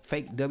this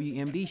fake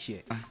WMD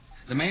shit.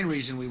 The main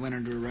reason we went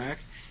into Iraq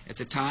at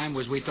the time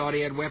was we thought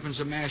he had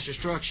weapons of mass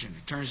destruction.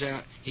 It turns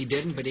out he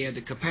didn't, but he had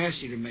the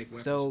capacity to make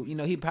weapons. So, you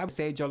know, he probably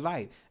saved your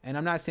life. And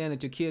I'm not saying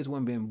that your kids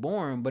wouldn't have been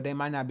born, but they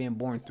might not have been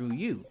born through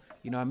you.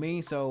 You know what I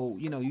mean? So,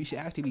 you know, you should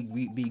actually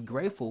be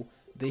grateful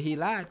that he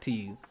lied to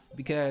you,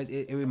 because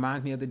it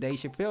reminds me of the Dave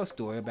Chappelle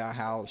story about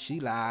how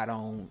she lied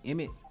on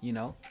Emmett, you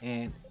know,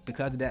 and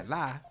because of that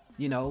lie,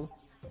 you know,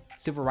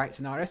 civil rights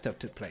and all that stuff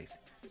took place.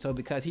 So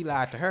because he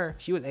lied to her,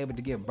 she was able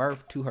to give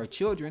birth to her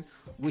children,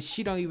 which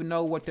she don't even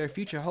know what their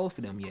future holds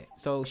for them yet.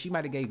 So she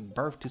might have gave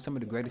birth to some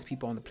of the greatest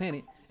people on the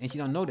planet, and she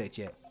don't know that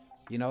yet,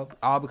 you know,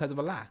 all because of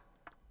a lie.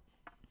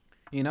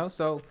 You know,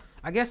 so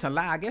I guess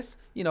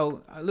you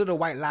know, a little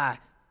white lie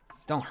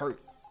don't hurt.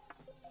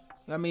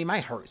 I mean, it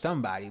might hurt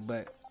somebody,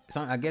 but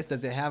I guess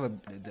does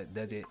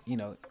it, you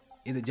know,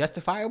 is it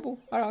justifiable?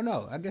 I don't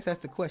know. I guess that's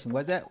the question.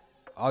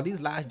 Are these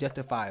lies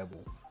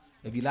justifiable?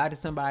 If you lie to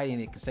somebody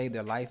and it can save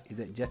their life, is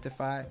it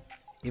justified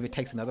if it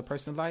takes another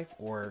person's life,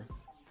 or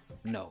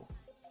no?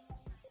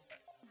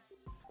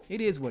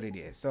 It is what it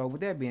is. So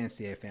with that being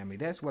said, family,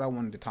 that's what I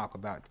wanted to talk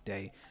about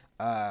today.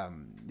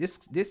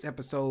 This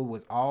episode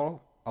was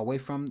all away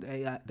from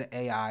the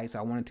AI, so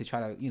I wanted to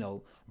try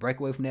to break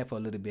away from that for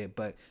a little bit.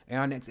 But in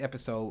our next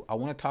episode, I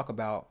want to talk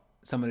about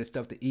some of the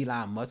stuff that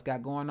Elon Musk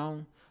got going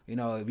on.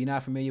 If you're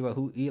not familiar with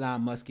who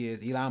Elon Musk is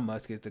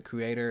the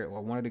creator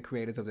or one of the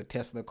creators of the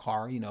Tesla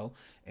car, and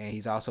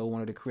he's also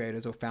one of the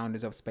creators or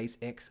founders of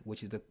SpaceX,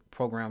 which is the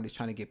program that's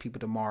trying to get people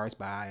to Mars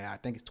by, I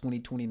think it's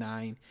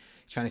 2029,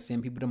 trying to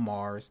send people to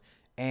Mars.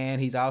 And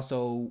he's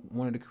also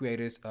one of the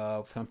creators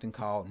of something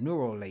called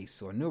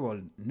Neuralace or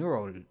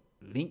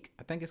Neuralink,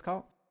 I think it's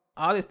called.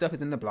 All this stuff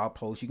is in the blog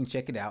post. You can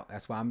check it out.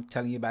 That's why I'm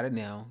telling you about it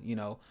now,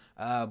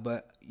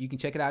 but you can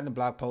check it out in the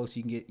blog post.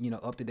 You can get,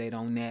 up to date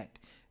on that.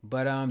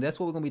 But that's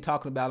what we're gonna be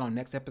talking about on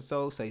next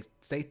episode. So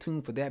stay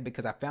tuned for that,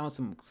 because I found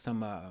some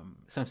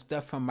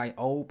stuff from my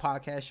old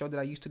podcast show that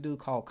I used to do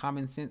called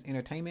Common Sense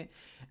Entertainment,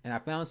 and I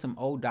found some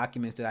old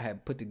documents that I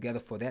had put together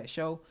for that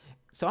show.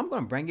 So I'm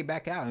gonna bring it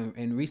back out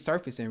and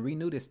resurface and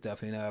renew this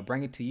stuff and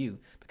bring it to you,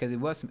 because it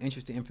was some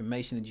interesting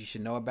information that you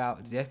should know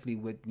about. Definitely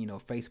with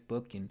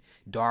Facebook and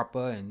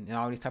DARPA and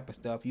all this type of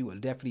stuff, you will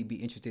definitely be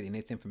interested in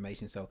this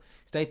information. So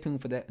stay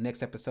tuned for that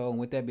next episode. And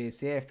with that being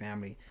said,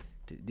 family,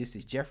 this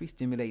is Jeffrey,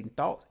 stimulating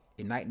thoughts,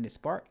 igniting the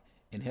spark,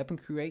 and helping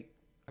create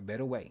a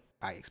better way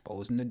by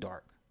exposing the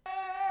dark.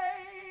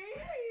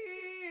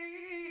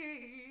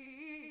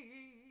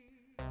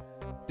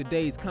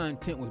 Today's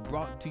content was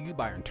brought to you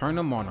by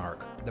Internal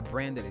Monarch, the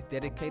brand that is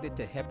dedicated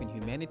to helping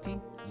humanity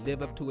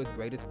live up to its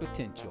greatest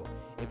potential.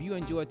 If you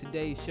enjoyed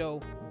today's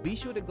show, be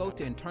sure to go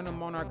to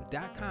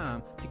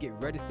internalmonarch.com to get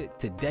registered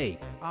today.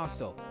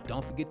 Also,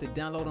 don't forget to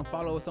download and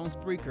follow us on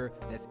Spreaker.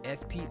 That's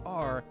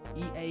SPREAKER.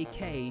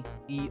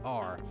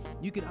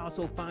 You can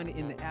also find it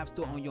in the App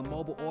Store on your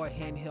mobile or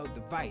handheld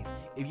device.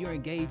 If you're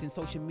engaged in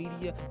social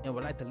media and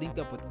would like to link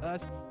up with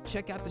us,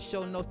 check out the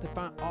show notes to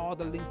find all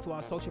the links to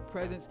our social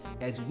presence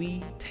as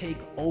we take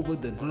over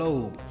the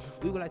globe.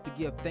 We would like to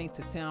give thanks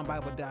to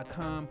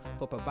SoundBible.com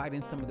for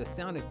providing some of the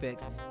sound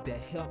effects that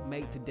help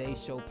make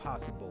today's show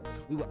possible.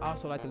 We would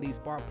also like to leave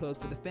spark plugs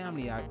for the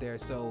family out there,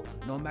 so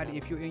no matter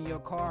if you're in your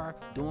car,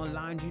 doing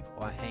laundry,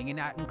 or hanging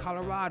out in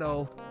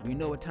Colorado, we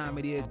know what time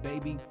it is,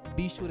 baby.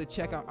 Be sure to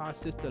check out our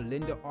sister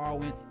Linda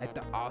Arwin at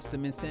the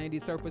Awesome Insanity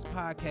Surfers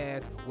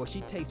podcast, where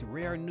she takes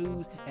rare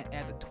news and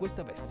adds a twist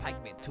of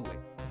excitement to it.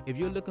 If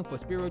you're looking for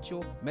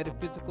spiritual,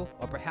 metaphysical,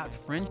 or perhaps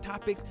fringe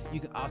topics, you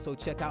can also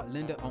check out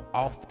Linda on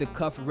Off the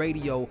Cuff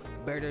Radio,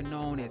 better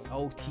known as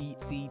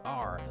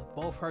OTCR.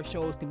 Both her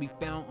shows can be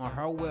found on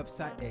her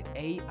website at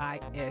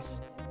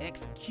AISXQ.com.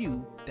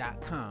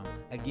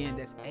 Again,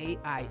 that's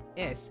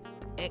AISXQ.com.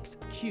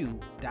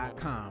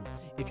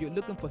 If you're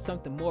looking for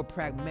something more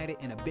pragmatic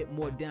and a bit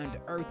more down to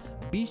earth,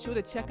 be sure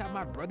to check out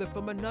my brother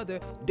from another,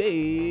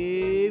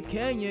 Dave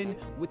Canyon,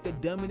 with the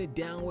Dumbing It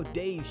Down with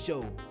Dave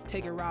show.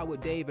 Take a ride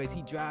with Dave as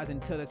he drives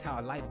and tells us how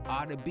life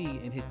ought to be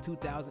in his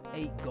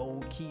 2008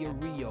 gold Kia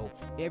Rio.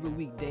 Every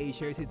week, Dave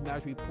shares his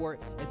marriage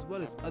report as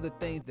well as other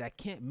things that I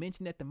can't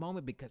mention at the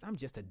moment because I'm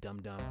just a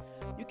dum-dum.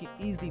 You can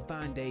easily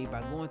find Dave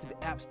by going to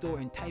the App Store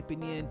and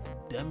typing in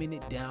Dumbing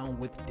It Down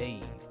with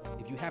Dave.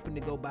 If you happen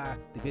to go by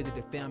to visit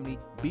the family,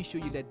 be sure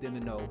you let them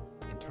know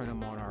Internal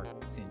Monarch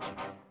sent you.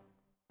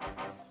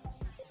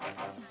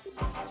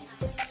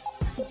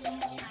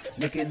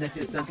 Looking at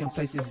the sunken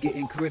places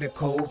getting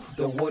critical.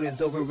 The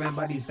water's overrun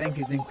by these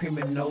bankers and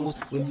criminals.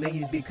 With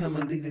millions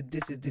becoming leaders,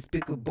 this is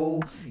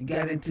despicable.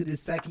 Got into the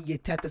psyche,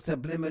 attacked the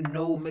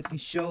subliminal. Making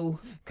sure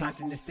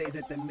consciousness stays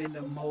at the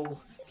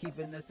minimal.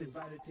 Keeping us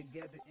divided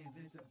together,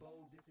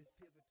 invincible. This is